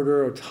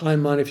corridor, a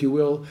timeline, if you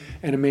will,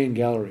 and a main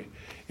gallery.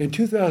 In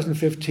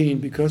 2015,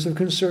 because of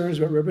concerns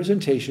about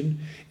representation,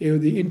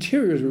 the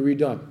interiors were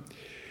redone.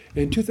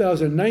 In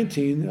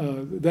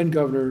 2019, then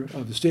governor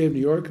of the state of New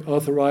York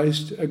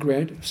authorized a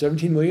grant of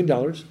 $17 million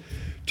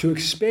to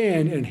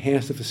expand and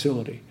enhance the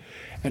facility.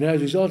 And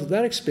as a result of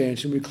that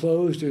expansion, we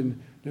closed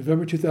in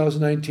November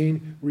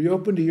 2019,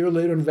 reopened a year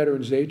later on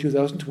Veterans Day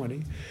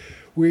 2020.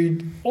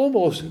 We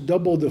almost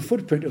doubled the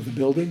footprint of the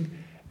building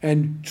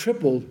and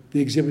tripled the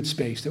exhibit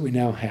space that we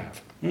now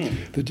have.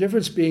 The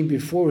difference being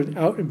before with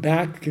out and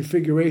back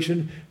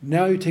configuration,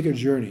 now you take a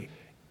journey.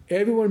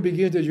 Everyone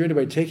begins their journey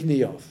by taking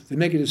the oath. They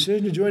make a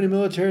decision to join the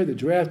military, they're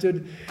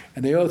drafted,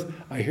 and the oath,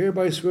 I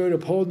hereby swear to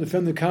uphold and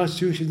defend the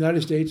Constitution of the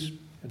United States,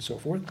 and so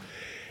forth.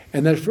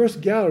 And that first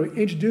gallery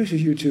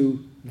introduces you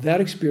to that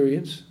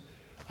experience,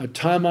 a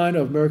timeline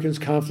of Americans'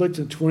 conflicts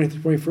in the 20th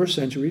and 21st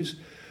centuries,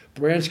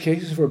 branch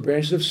cases for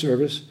branches of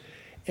service,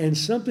 and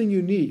something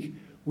unique,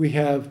 we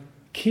have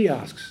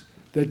kiosks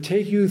that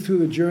take you through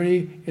the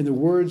journey in the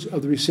words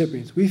of the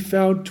recipients. We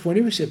found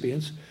 20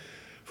 recipients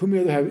whom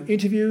either have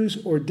interviews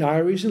or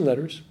diaries and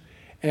letters,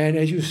 and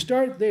as you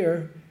start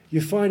there,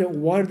 you find out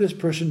why did this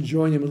person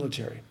join the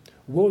military?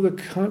 What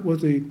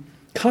was the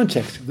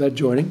context of that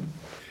joining?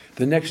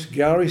 The next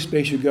gallery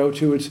space you go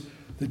to, it's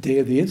the day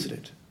of the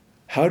incident.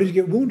 How did you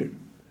get wounded?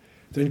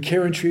 Then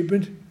care and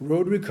treatment,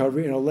 road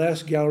recovery, and our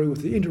last gallery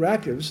with the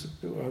interactives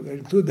that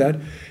include that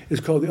is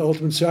called the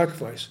Ultimate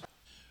Sacrifice.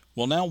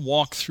 We'll now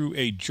walk through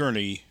a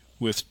journey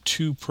with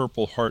 2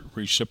 Purple Heart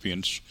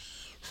recipients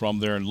from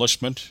their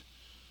enlistment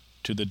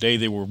to the day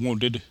they were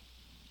wounded,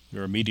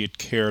 their immediate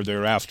care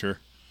thereafter,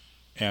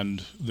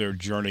 and their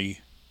journey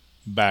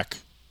back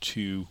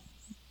to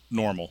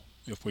normal,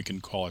 if we can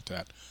call it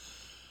that.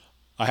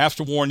 I have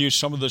to warn you,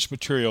 some of this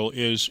material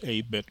is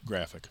a bit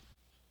graphic.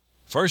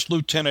 First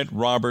Lieutenant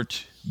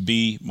Robert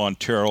B.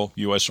 Montarro,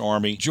 U.S.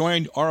 Army,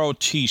 joined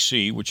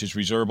ROTC, which is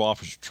Reserve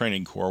Officer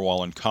Training Corps,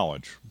 while in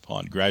college.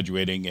 Upon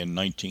graduating in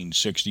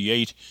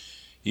 1968,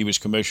 he was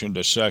commissioned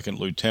a second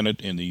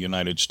lieutenant in the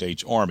United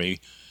States Army.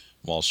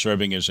 While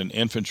serving as an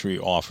infantry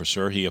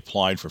officer, he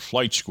applied for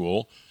flight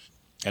school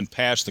and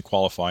passed the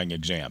qualifying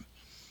exam.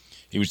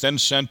 He was then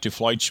sent to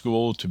flight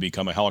school to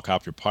become a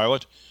helicopter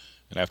pilot,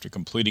 and after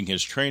completing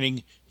his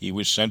training, he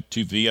was sent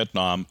to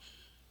Vietnam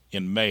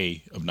in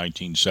May of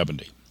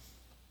 1970.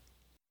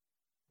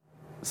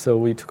 So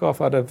we took off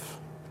out of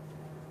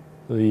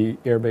the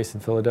air base in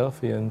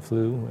Philadelphia and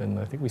flew, and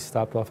I think we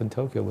stopped off in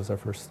Tokyo was our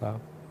first stop.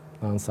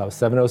 Non-stop,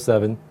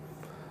 707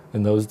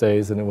 in those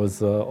days, and it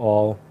was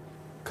all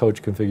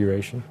coach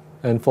configuration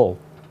and full.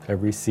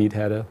 Every seat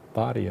had a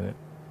body in it.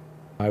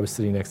 I was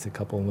sitting next to a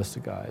couple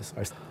enlisted guys.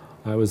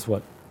 I was,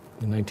 in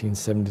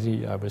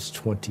 1970, I was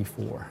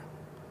 24.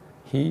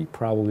 He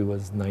probably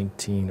was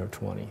 19 or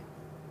 20,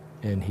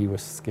 and he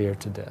was scared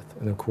to death.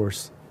 And of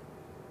course,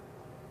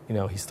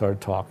 he started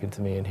talking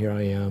to me, and here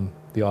I am,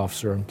 the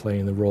officer, I'm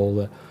playing the role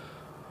that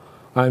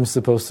I'm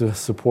supposed to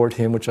support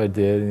him, which I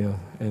did,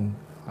 and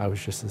I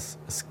was just as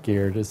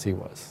scared as he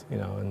was,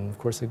 and of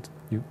course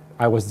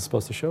I wasn't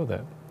supposed to show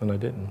that, and I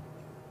didn't.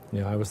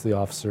 I was the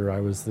officer,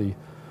 I was the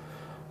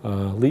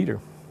leader.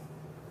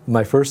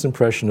 My first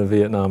impression of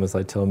Vietnam, as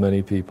I tell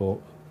many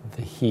people,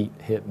 the heat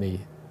hit me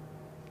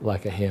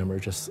like a hammer.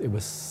 It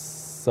was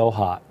so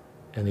hot,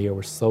 and the air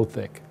was so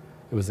thick.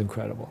 It was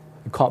incredible.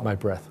 It caught my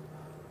breath.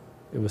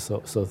 It was so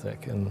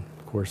thick, and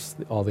of course,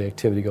 all the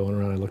activity going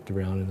around, I looked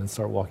around and then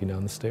started walking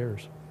down the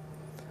stairs.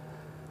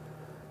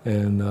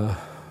 And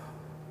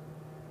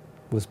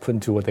was put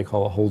into what they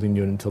call a holding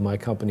unit until my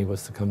company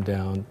was to come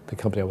down. The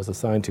company I was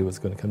assigned to was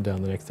going to come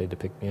down the next day to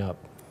pick me up.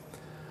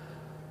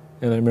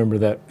 And I remember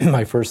that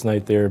my first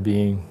night there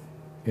being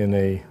in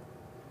a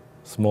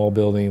small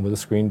building with a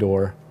screen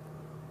door,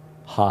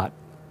 hot.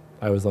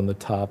 I was on the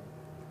top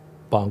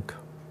bunk,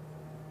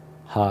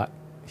 hot,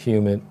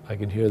 humid. I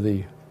could hear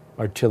the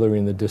artillery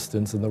in the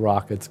distance and the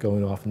rockets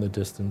going off in the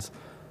distance.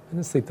 I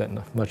didn't sleep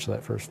that much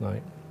that first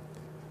night.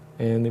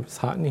 And it was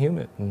hot and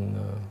humid, and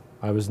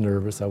I was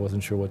nervous. I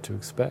wasn't sure what to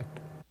expect.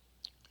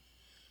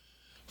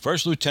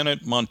 First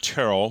Lieutenant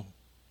Montarro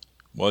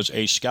was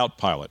a scout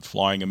pilot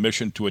flying a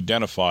mission to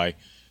identify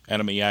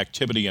enemy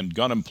activity and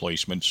gun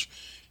emplacements.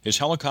 His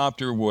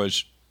helicopter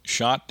was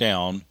shot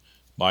down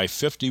by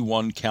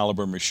 51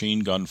 caliber machine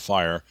gun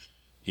fire.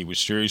 He was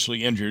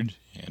seriously injured,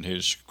 and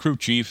his crew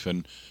chief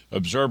and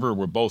observer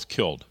were both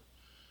killed.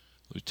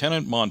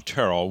 Lieutenant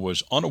Montarro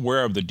was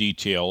unaware of the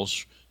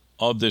details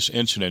of this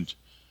incident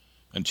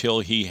until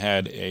he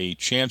had a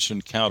chance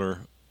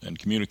encounter and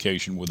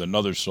communication with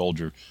another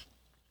soldier.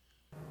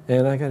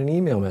 And I got an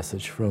email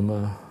message from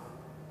a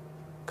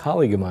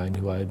colleague of mine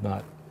who I had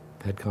not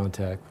had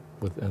contact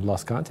with and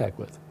lost contact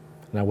with.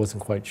 And I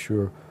wasn't quite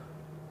sure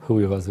who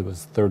he was. It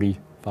was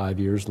 35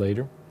 years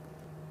later.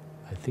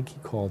 I think he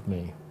called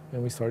me,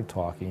 and we started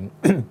talking.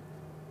 And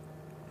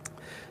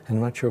I'm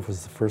not sure if it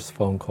was the first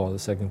phone call or the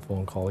second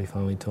phone call. He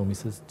finally told me, he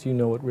says, "Do you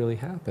know what really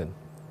happened?"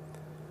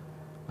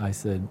 I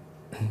said,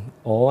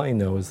 "All I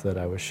know is that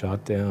I was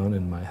shot down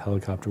and my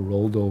helicopter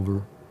rolled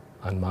over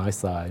on my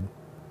side.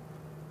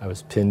 I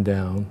was pinned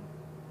down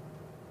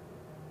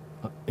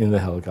in the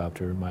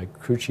helicopter. My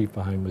crew chief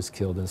behind me was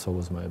killed, and so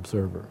was my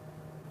observer."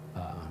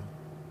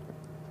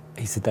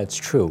 He said, that's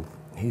true.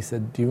 He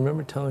said, do you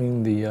remember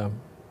telling the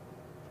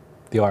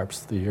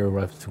ARPs, the air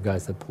rescue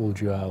guys that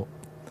pulled you out,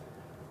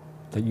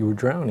 that you were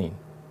drowning?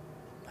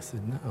 I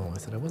said, no. I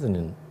said, I wasn't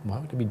in, why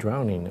would I be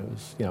drowning? It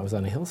was, I was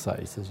on a hillside.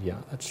 He says,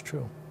 yeah, that's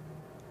true.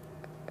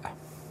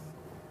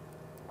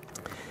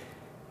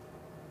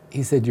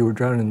 He said, you were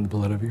drowning in the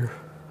blood of your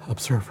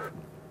observer.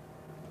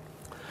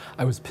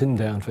 I was pinned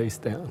down, face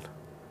down.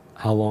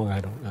 How long, I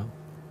don't know.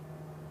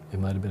 It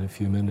might have been a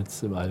few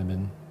minutes. It might have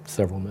been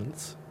several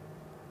minutes.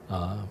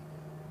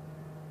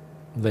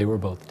 They were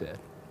both dead.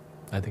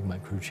 I think my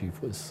crew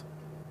chief was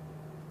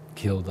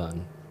killed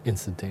on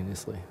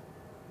instantaneously.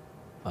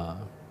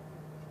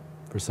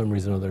 For some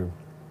reason or other,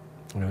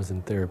 when I was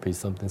in therapy,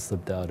 something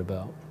slipped out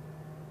about,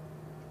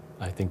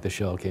 I think the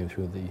shell came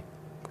through the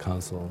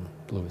console and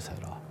blew his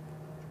head off.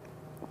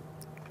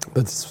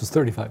 But this was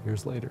 35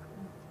 years later.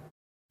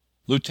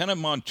 Lieutenant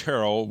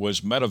Montarro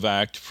was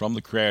medevaced from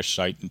the crash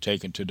site and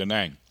taken to Da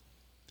Nang.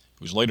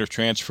 He was later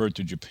transferred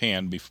to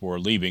Japan before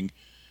leaving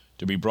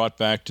to be brought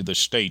back to the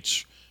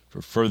States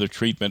for further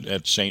treatment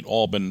at St.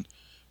 Alban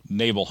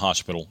Naval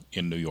Hospital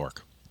in New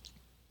York.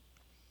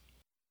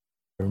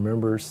 I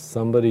remember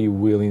somebody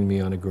wheeling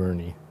me on a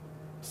gurney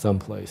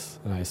someplace,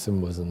 and I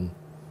assume it was in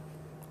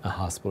a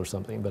hospital or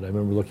something, but I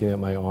remember looking at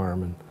my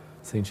arm and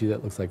saying, gee,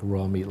 that looks like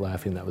raw meat,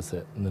 laughing, that was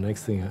it. And the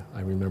next thing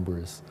I remember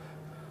is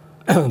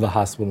the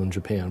hospital in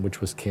Japan, which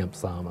was Camp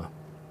Sama.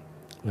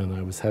 And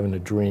I was having a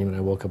dream, and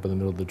I woke up in the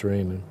middle of the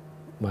dream,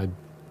 and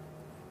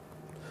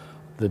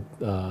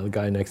the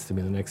guy next to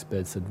me in the next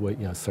bed said, wait,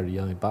 started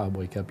yelling, Bob,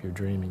 wake up, you're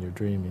dreaming, you're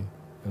dreaming.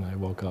 And I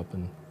woke up,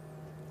 and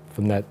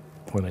from that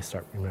point I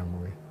start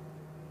remembering.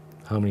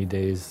 How many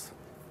days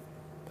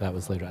that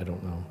was later, I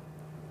don't know.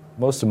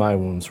 Most of my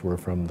wounds were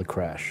from the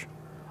crash.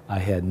 I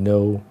had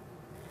none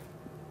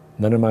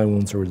of my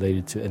wounds are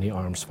related to any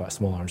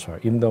small arms fire.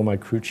 Even though my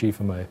crew chief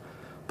and my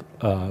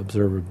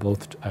observer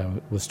both, I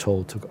was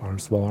told, took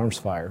small arms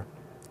fire,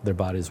 their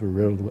bodies were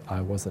riddled.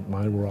 I wasn't.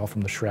 Mine were all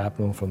from the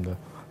shrapnel, from the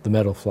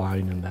metal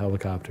flying in the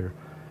helicopter,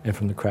 and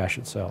from the crash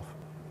itself.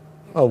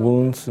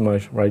 Wounds in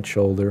my right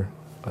shoulder.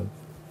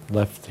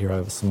 Left here I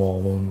have a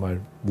small wound. My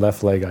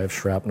left leg I have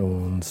shrapnel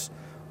wounds.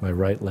 My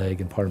right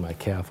leg and part of my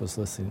calf was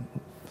missing.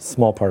 A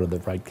small part of the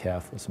right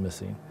calf was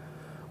missing,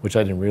 which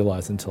I didn't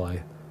realize until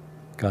I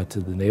got to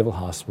the Naval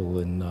Hospital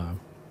in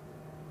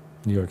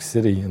New York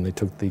City, and they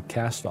took the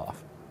cast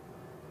off.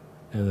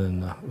 And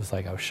then it was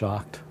like I was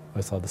shocked.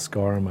 I saw the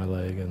scar on my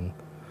leg, and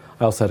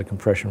I also had a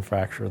compression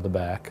fracture of the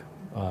back.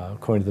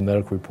 According to the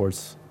medical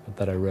reports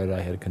that I read,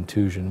 I had a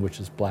contusion, which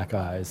is black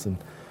eyes, and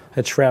I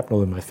had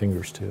shrapnel in my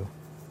fingers too.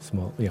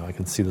 Small, I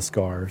could see the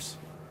scars.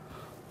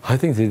 I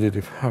think they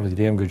did probably a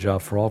damn good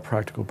job for all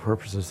practical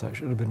purposes. I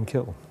should have been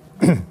killed.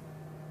 I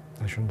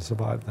shouldn't have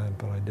survived that,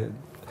 but I did.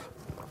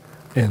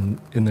 And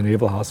in the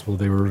Naval Hospital,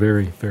 they were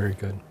very, very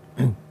good.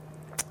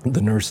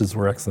 The nurses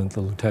were excellent.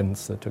 The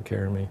lieutenants that took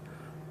care of me,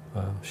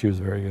 she was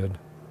very good.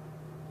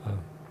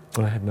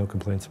 And I had no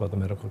complaints about the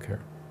medical care.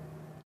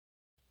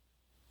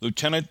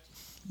 Lieutenant,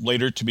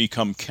 later to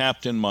become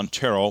Captain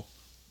Montarro,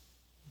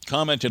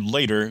 commented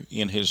later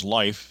in his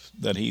life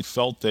that he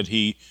felt that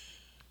he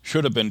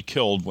should have been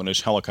killed when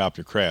his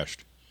helicopter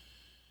crashed.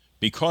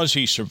 Because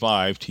he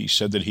survived, he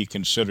said that he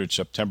considered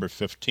September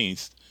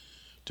 15th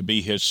to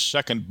be his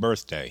second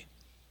birthday,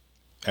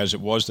 as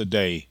it was the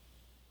day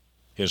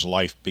his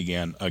life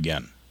began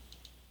again.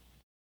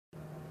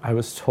 I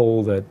was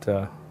told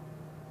that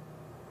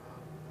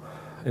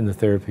in the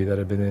therapy that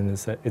I've been in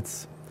is that I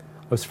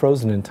was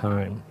frozen in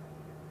time.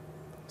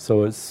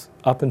 So it's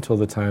up until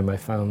the time I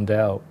found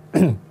out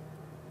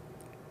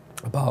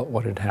about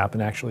what had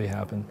happened, actually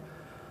happened.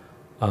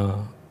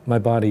 My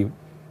body,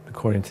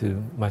 according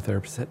to my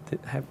therapist,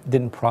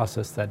 didn't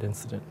process that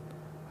incident.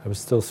 I was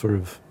still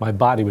my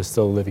body was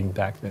still living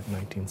back in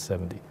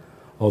 1970,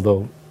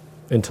 although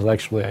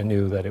intellectually I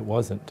knew that it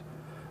wasn't.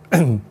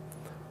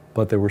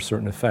 But there were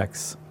certain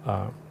effects.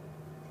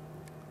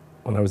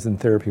 When I was in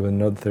therapy with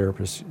another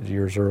therapist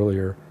years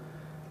earlier,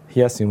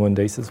 he asked me one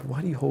day, he says,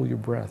 why do you hold your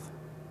breath?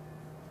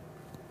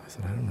 I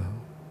said, I don't know.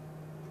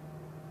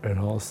 And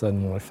all of a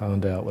sudden, when I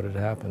found out what had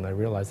happened, I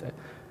realized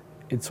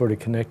it sort of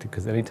connected,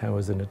 because anytime I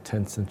was in a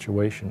tense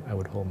situation, I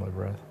would hold my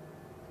breath.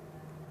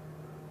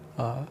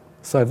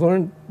 So I've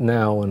learned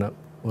now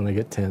when I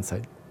get tense,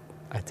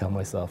 I tell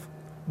myself,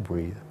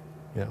 breathe.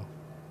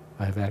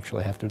 I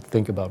have to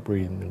think about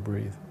breathing and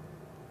breathe,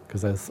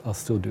 because I'll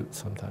still do it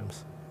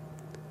sometimes.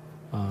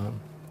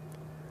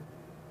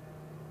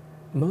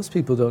 Most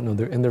people don't know,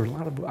 and there are a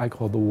lot of I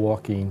call the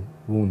walking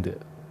wounded,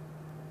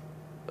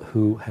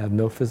 who have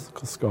no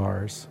physical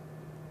scars,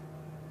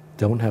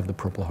 don't have the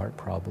Purple Heart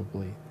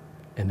probably,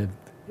 and have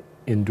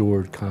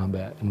endured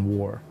combat and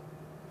war,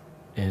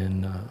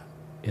 and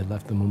it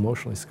left them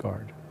emotionally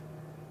scarred.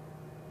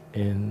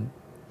 And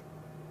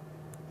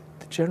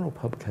the general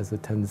public has a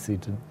tendency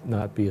to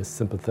not be as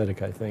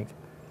sympathetic, I think,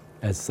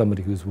 as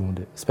somebody who's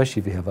wounded, especially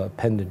if you have an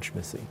appendage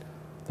missing.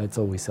 That's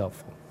always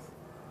helpful.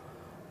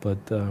 But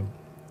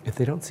if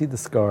they don't see the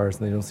scars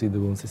and they don't see the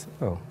wounds, they say,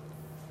 oh,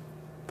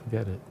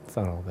 forget it, it's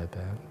not all that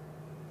bad.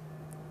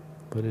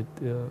 but it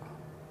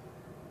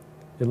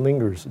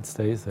lingers, it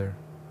stays there.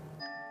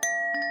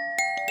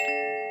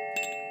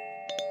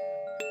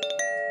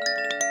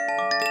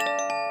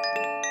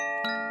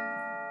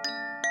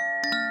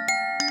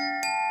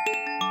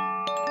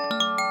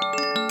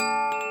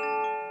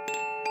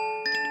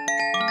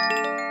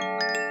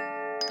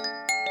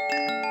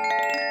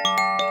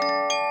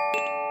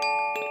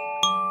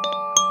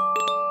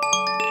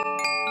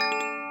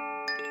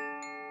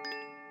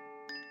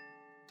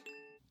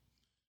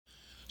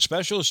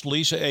 Specialist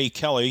Lisa A.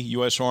 Kelly,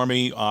 U.S.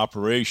 Army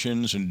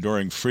Operations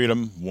Enduring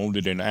Freedom,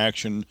 wounded in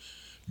action,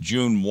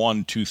 June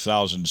 1,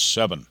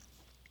 2007.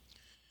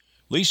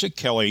 Lisa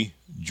Kelly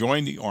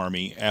joined the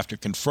Army after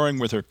conferring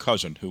with her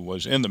cousin, who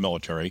was in the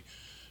military,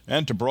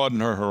 and to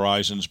broaden her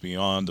horizons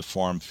beyond the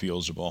farm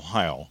fields of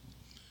Ohio.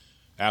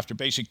 After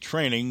basic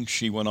training,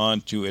 she went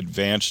on to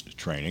advanced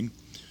training.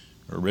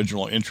 Her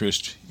original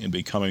interest in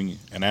becoming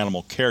an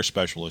animal care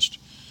specialist.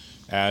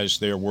 As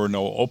there were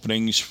no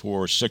openings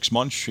for 6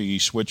 months, she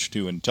switched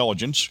to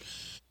intelligence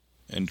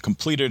and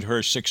completed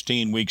her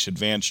 16 weeks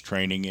advanced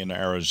training in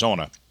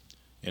Arizona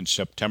in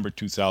September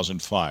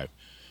 2005.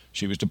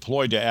 She was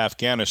deployed to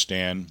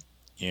Afghanistan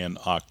in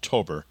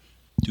October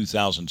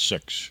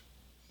 2006.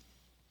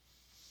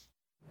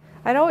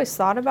 I'd always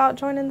thought about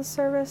joining the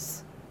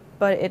service,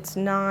 but there's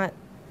not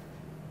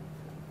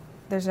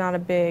a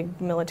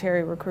big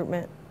military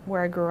recruitment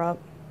where I grew up.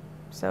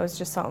 So it's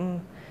just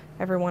something.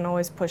 Everyone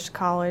always pushed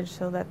college,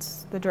 so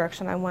that's the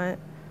direction I went.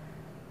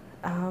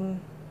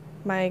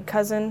 My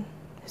cousin,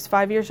 who's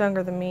 5 years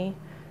younger than me,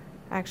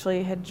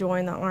 actually had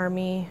joined the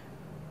Army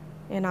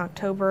in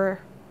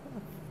October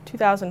of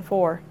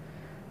 2004.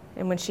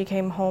 And when she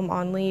came home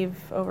on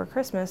leave over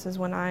Christmas is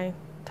when I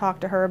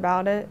talked to her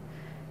about it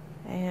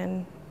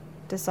and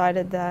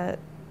decided that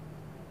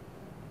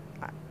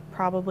I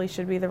probably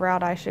should be the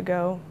route I should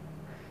go.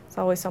 It's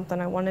always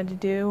something I wanted to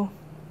do,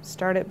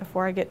 start it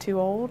before I get too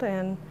old,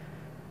 and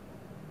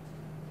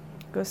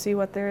go see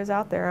what there is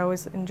out there. I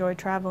always enjoy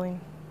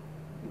traveling.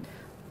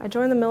 I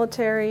joined the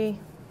military,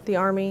 the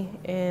Army,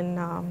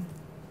 in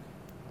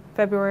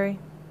February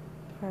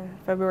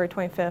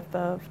 25th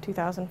of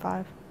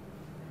 2005.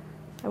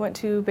 I went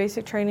to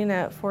basic training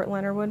at Fort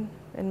Leonard Wood,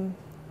 and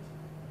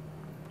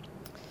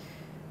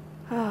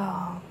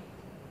that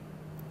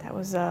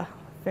was a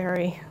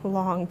very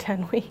long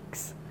 10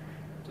 weeks.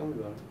 Tell me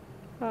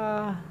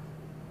about it.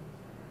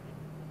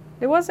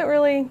 It wasn't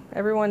really,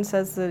 everyone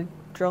says the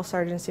drill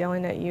sergeants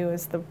yelling at you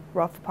is the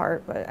rough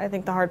part, but I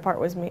think the hard part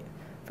was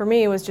for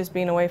me, it was just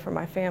being away from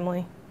my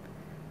family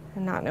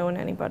and not knowing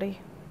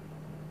anybody.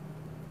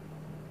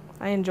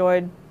 I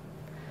enjoyed,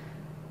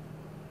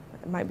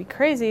 it might be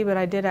crazy, but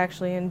I did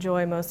actually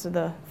enjoy most of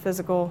the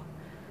physical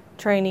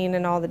training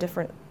and all the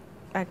different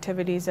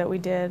activities that we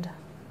did.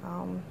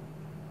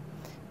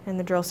 And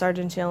the drill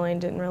sergeant yelling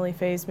didn't really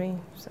faze me.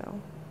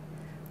 So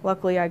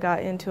luckily I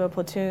got into a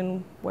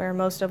platoon where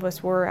most of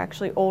us were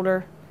actually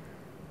older,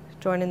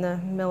 joining the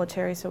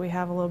military, so we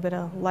have a little bit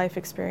of life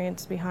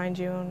experience behind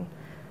you, and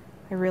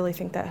I really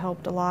think that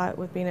helped a lot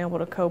with being able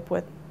to cope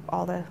with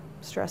all the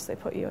stress they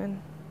put you in.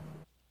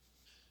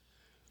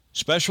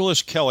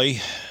 Specialist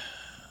Kelly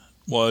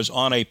was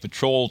on a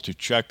patrol to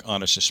check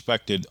on a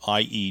suspected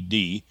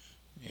IED,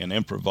 an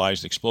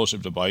improvised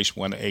explosive device,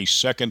 when a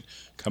second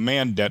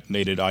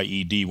command-detonated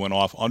IED went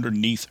off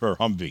underneath her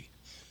Humvee.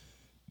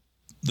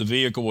 The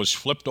vehicle was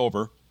flipped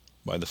over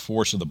by the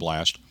force of the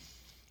blast,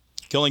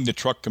 killing the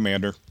truck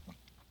commander,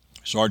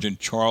 Sergeant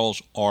Charles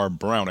R.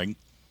 Browning,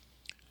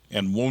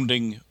 and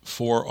wounding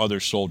 4 other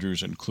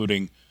soldiers,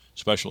 including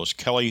Specialist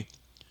Kelly.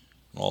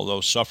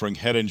 Although suffering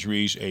head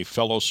injuries, a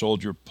fellow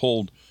soldier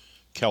pulled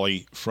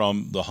Kelly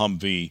from the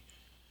Humvee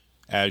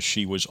as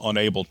she was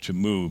unable to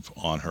move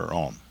on her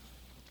own.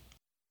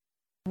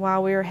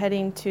 While we were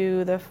heading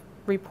to the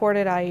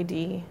reported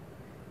IED,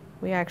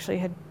 we actually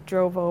had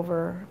drove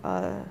over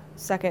a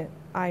second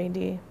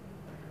IED.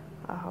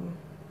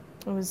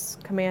 It was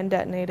command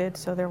detonated,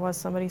 so there was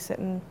somebody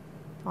sitting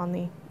on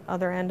the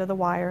other end of the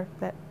wire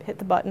that hit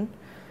the button,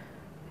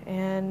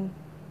 and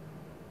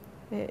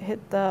it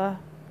hit the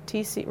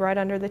T seat right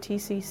under the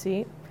TC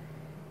seat.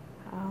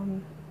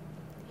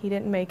 He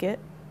didn't make it.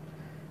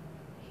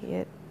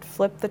 It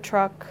flipped the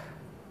truck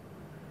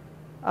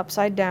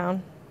upside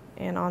down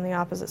and on the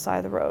opposite side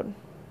of the road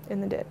in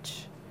the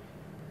ditch.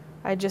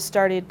 I just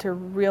started to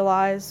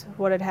realize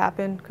what had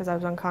happened because I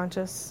was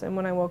unconscious, and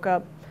when I woke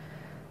up,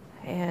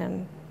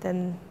 and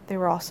then they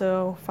were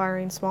also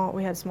firing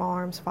we had small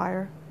arms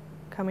fire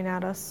coming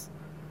at us.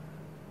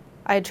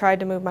 I had tried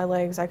to move my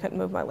legs, I couldn't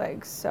move my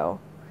legs,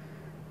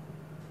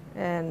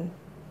 and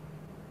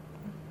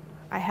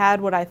I had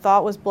what I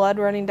thought was blood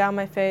running down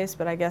my face,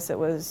 but I guess it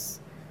was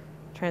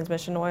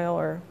transmission oil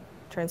or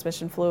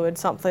transmission fluid,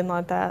 something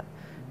like that,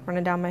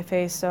 running down my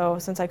face. So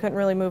since I couldn't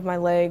really move my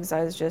legs,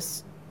 I was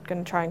just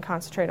going to try and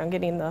concentrate on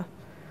getting the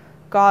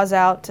gauze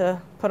out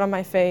to put on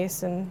my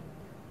face and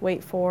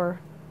wait for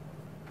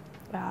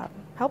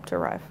help to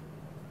arrive.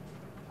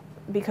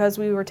 Because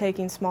we were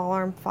taking small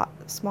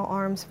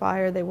arms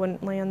fire, they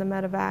wouldn't land the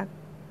medevac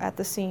at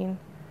the scene.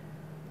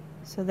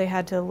 So they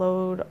had to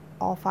load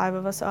all 5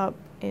 of us up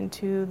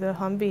into the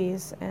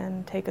Humvees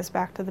and take us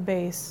back to the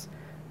base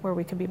where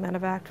we could be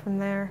medevaced from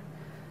there.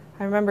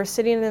 I remember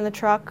sitting in the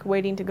truck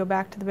waiting to go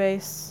back to the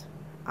base.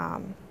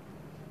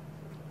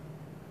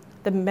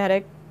 The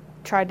medic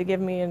tried to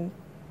give me,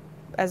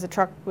 as the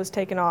truck was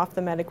taking off,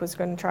 the medic was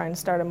going to try and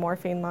start a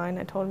morphine line.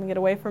 I told him to get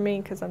away from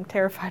me because I'm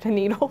terrified of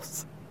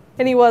needles.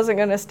 And he wasn't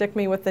going to stick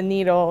me with the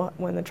needle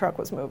when the truck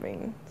was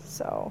moving.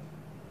 So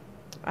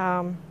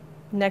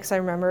next I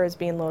remember is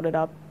being loaded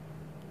up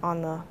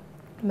on the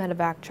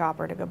medevac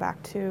chopper to go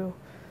back to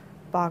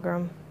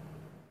Bagram.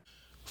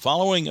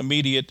 Following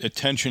immediate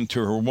attention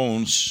to her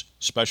wounds,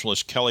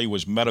 Specialist Kelly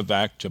was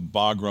medevaced to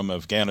Bagram,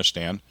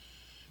 Afghanistan,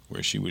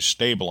 where she was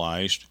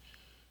stabilized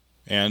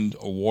and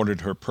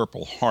awarded her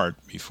Purple Heart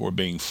before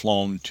being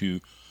flown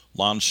to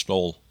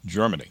Landstuhl,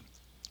 Germany.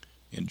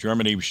 In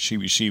Germany, she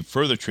received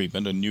further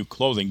treatment and new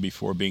clothing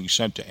before being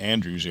sent to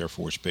Andrews Air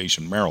Force Base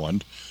in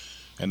Maryland,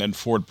 and then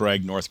Fort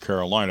Bragg, North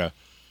Carolina.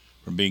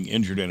 From being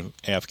injured in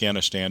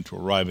Afghanistan to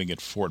arriving at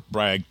Fort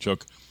Bragg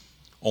took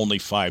only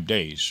 5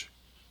 days.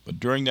 But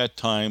during that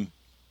time,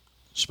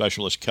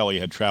 Specialist Kelly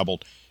had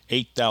traveled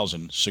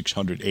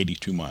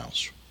 8,682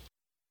 miles.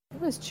 It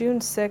was June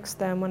 6th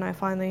then when I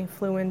finally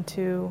flew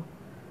into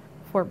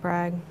Fort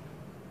Bragg,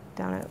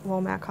 down at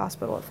Womack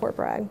Hospital at Fort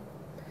Bragg.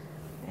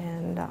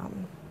 And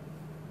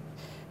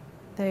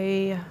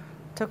they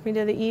took me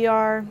to the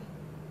ER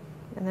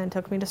and then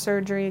took me to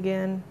surgery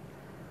again.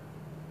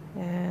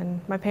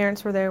 And my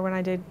parents were there when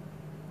I did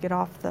get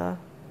off the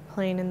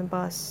plane in the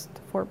bus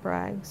to Fort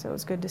Bragg, so it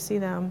was good to see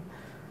them.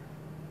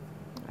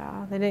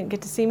 They didn't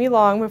get to see me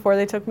long before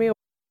they took me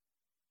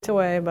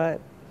away, but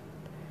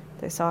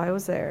they saw I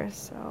was there.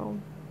 So,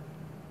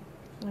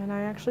 and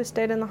I actually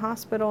stayed in the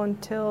hospital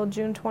until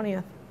June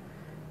 20th.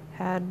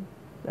 Had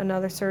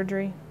another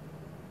surgery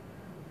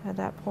at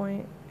that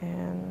point,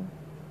 and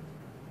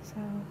so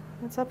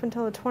that's up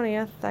until the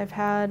 20th. I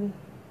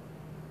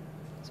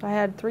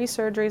had 3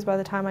 surgeries by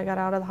the time I got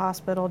out of the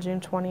hospital, June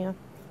 20th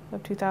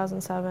of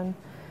 2007,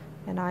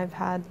 and I've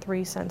had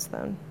 3 since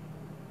then.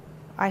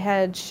 I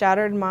had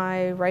shattered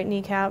my right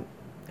kneecap.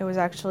 It was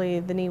actually,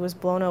 the knee was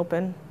blown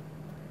open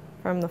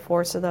from the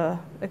force of the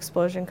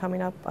explosion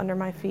coming up under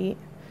my feet.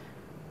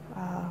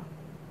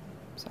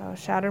 So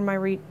shattered my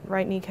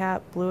right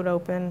kneecap, blew it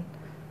open.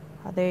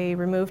 They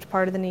removed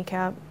part of the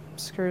kneecap,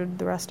 screwed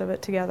the rest of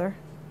it together.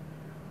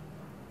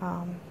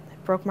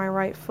 Broke my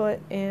right foot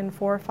in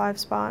 4 or 5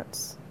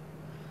 spots.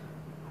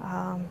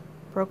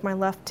 Broke my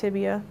left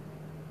tibia.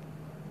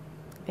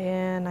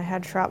 And I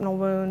had shrapnel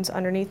wounds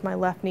underneath my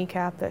left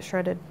kneecap that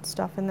shredded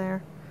stuff in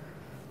there.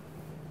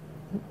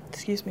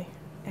 Excuse me.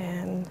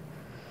 And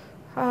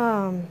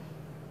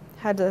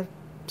had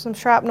some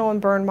shrapnel and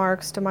burn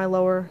marks to my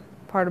lower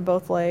part of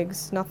both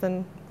legs.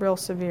 Nothing real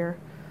severe.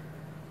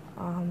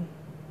 And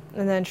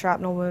then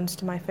shrapnel wounds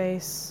to my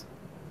face.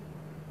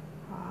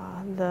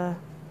 The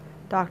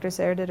doctors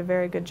there did a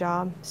very good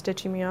job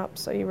stitching me up,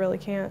 so you really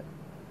can't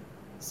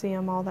see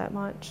them all that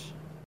much.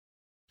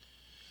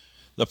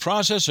 The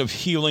process of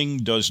healing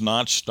does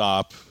not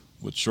stop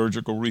with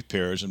surgical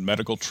repairs and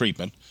medical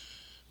treatment.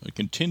 It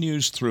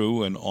continues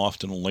through an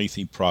often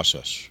lengthy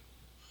process.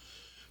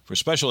 For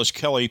Specialist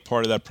Kelly,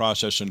 part of that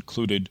process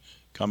included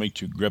coming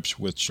to grips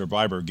with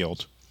survivor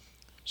guilt,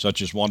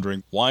 such as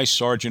wondering why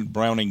Sergeant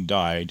Browning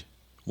died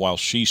while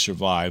she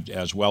survived,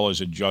 as well as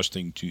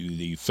adjusting to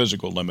the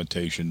physical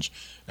limitations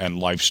and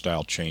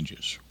lifestyle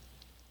changes.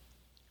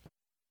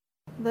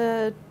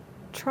 The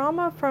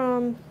trauma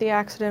from the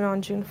accident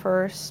on June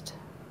 1st,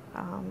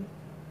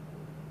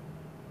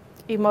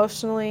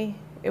 emotionally,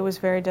 it was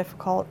very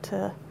difficult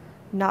to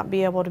not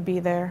be able to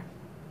be there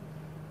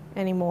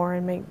anymore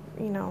and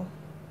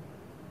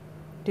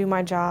do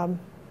my job.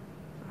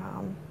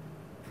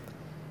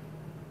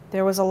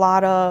 There was a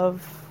lot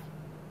of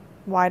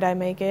why'd I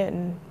make it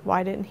and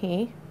why didn't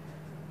he?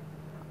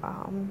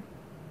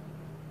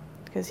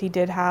 Because he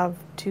did have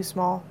 2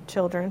 small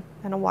children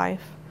and a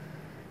wife.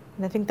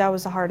 And I think that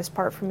was the hardest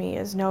part for me,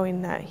 is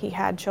knowing that he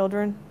had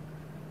children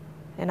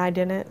and I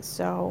didn't.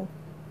 So,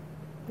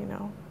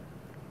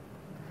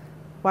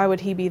 why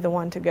would he be the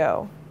one to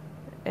go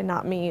and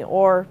not me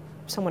or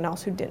someone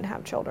else who didn't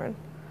have children?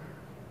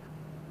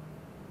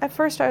 At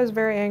first I was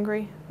very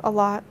angry, a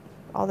lot,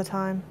 all the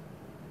time.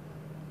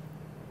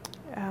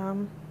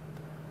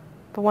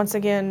 But once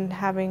again,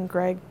 having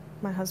Greg,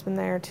 my husband,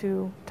 there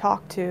to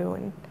talk to,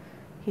 and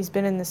he's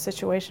been in this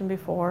situation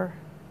before.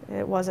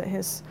 It wasn't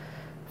his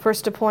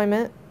first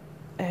deployment,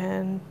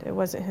 and it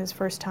wasn't his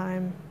first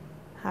time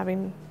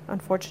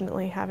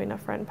unfortunately having a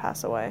friend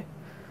pass away.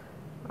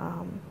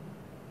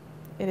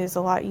 It is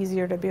a lot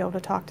easier to be able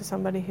to talk to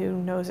somebody who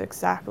knows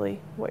exactly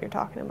what you're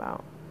talking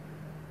about.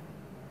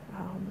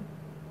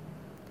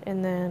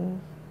 And then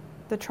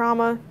the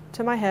trauma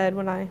to my head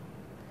when I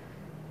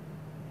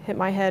hit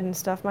my head and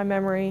stuff, my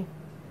memory.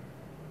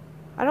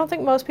 I don't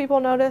think most people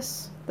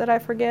notice that I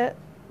forget,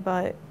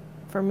 but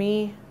for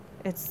me,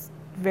 it's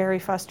very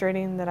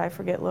frustrating that I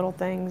forget little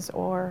things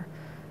or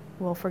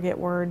will forget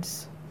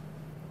words.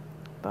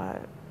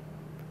 But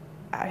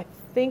I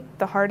think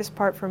the hardest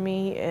part for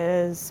me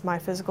is my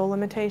physical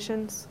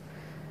limitations.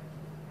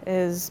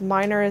 As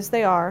minor as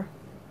they are,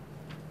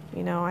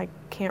 you know, I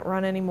can't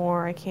run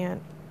anymore, I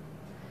can't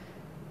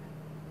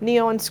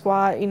kneel and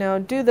squat, you know,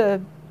 do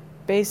the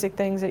basic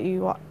things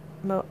that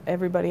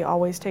everybody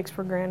always takes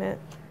for granted.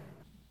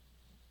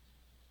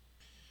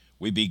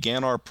 We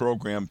began our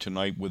program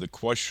tonight with a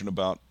question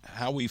about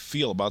how we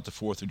feel about the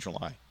 4th of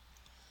July.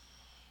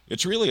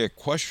 It's really a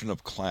question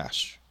of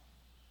class,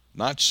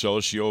 not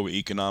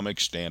socioeconomic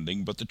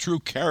standing, but the true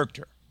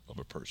character of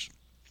a person.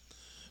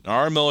 Now,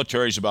 our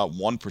military is about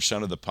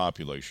 1% of the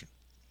population.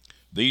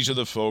 These are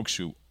the folks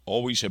who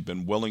always have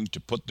been willing to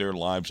put their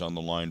lives on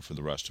the line for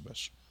the rest of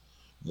us.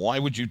 Why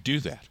would you do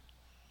that?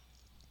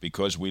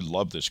 Because we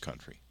love this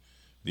country,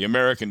 the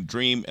American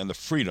dream, and the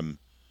freedom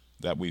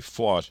that we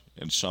fought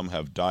and some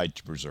have died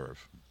to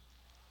preserve.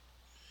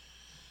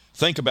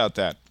 Think about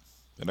that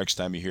the next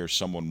time you hear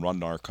someone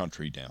run our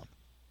country down.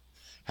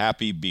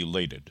 Happy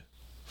belated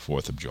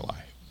 4th of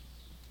July.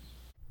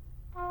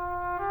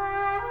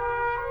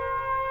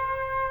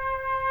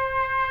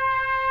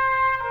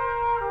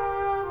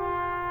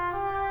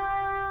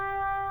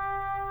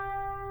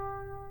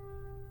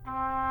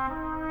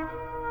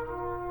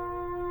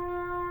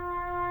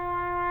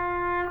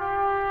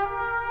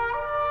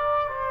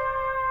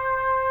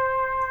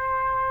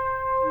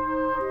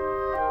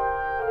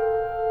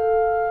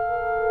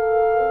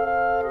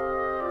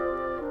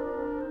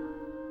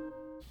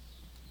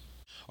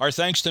 Our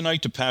thanks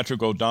tonight to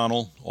Patrick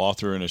O'Donnell,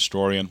 author and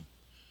historian,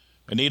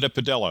 Anita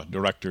Padella,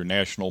 Director,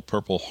 National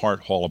Purple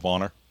Heart Hall of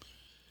Honor,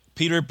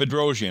 Peter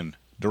Bedrosian,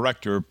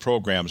 Director of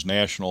Programs,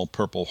 National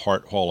Purple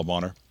Heart Hall of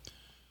Honor,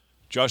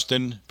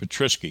 Justin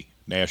Petrisky,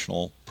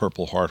 National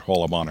Purple Heart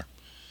Hall of Honor,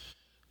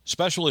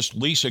 Specialist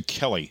Lisa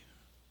Kelly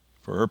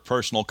for her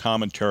personal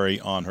commentary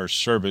on her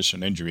service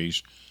and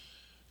injuries,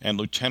 and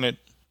Lieutenant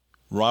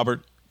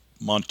Robert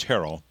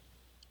Montarro,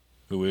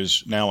 who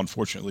is now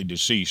unfortunately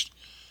deceased,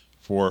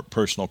 for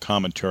personal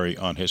commentary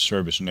on his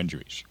service and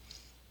injuries.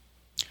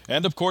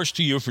 And of course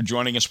to you for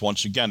joining us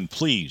once again.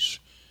 Please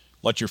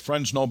let your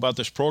friends know about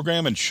this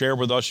program and share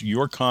with us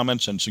your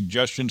comments and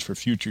suggestions for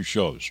future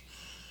shows.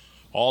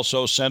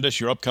 Also send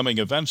us your upcoming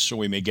events so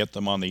we may get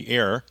them on the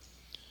air.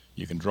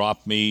 You can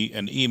drop me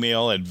an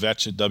email at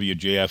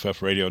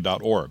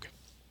vets@wjffradio.org.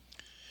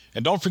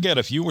 And don't forget,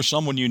 if you or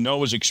someone you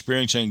know is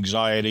experiencing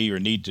anxiety or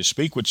need to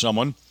speak with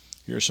someone,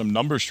 here are some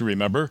numbers to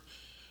remember.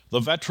 The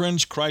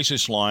Veterans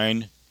Crisis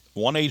Line,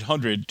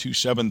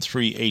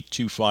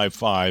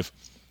 1-800-273-8255.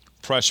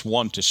 Press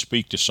 1 to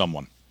speak to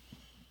someone.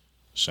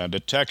 Send a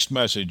text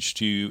message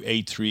to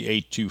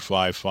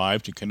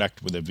 838-255 to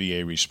connect with a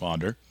VA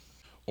responder.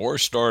 Or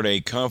start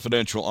a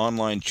confidential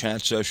online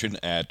chat session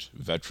at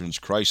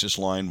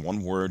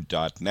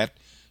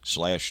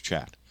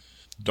veteranscrisisline.net/chat.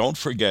 Don't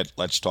forget,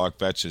 Let's Talk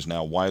Vets is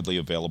now widely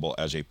available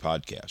as a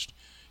podcast.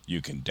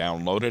 You can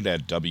download it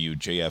at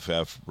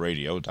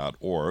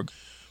wjffradio.org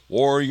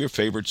or your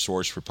favorite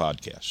source for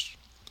podcasts.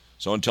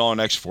 So until our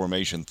next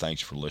formation,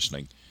 thanks for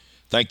listening.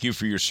 Thank you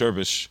for your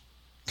service.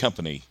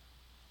 Company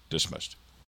dismissed.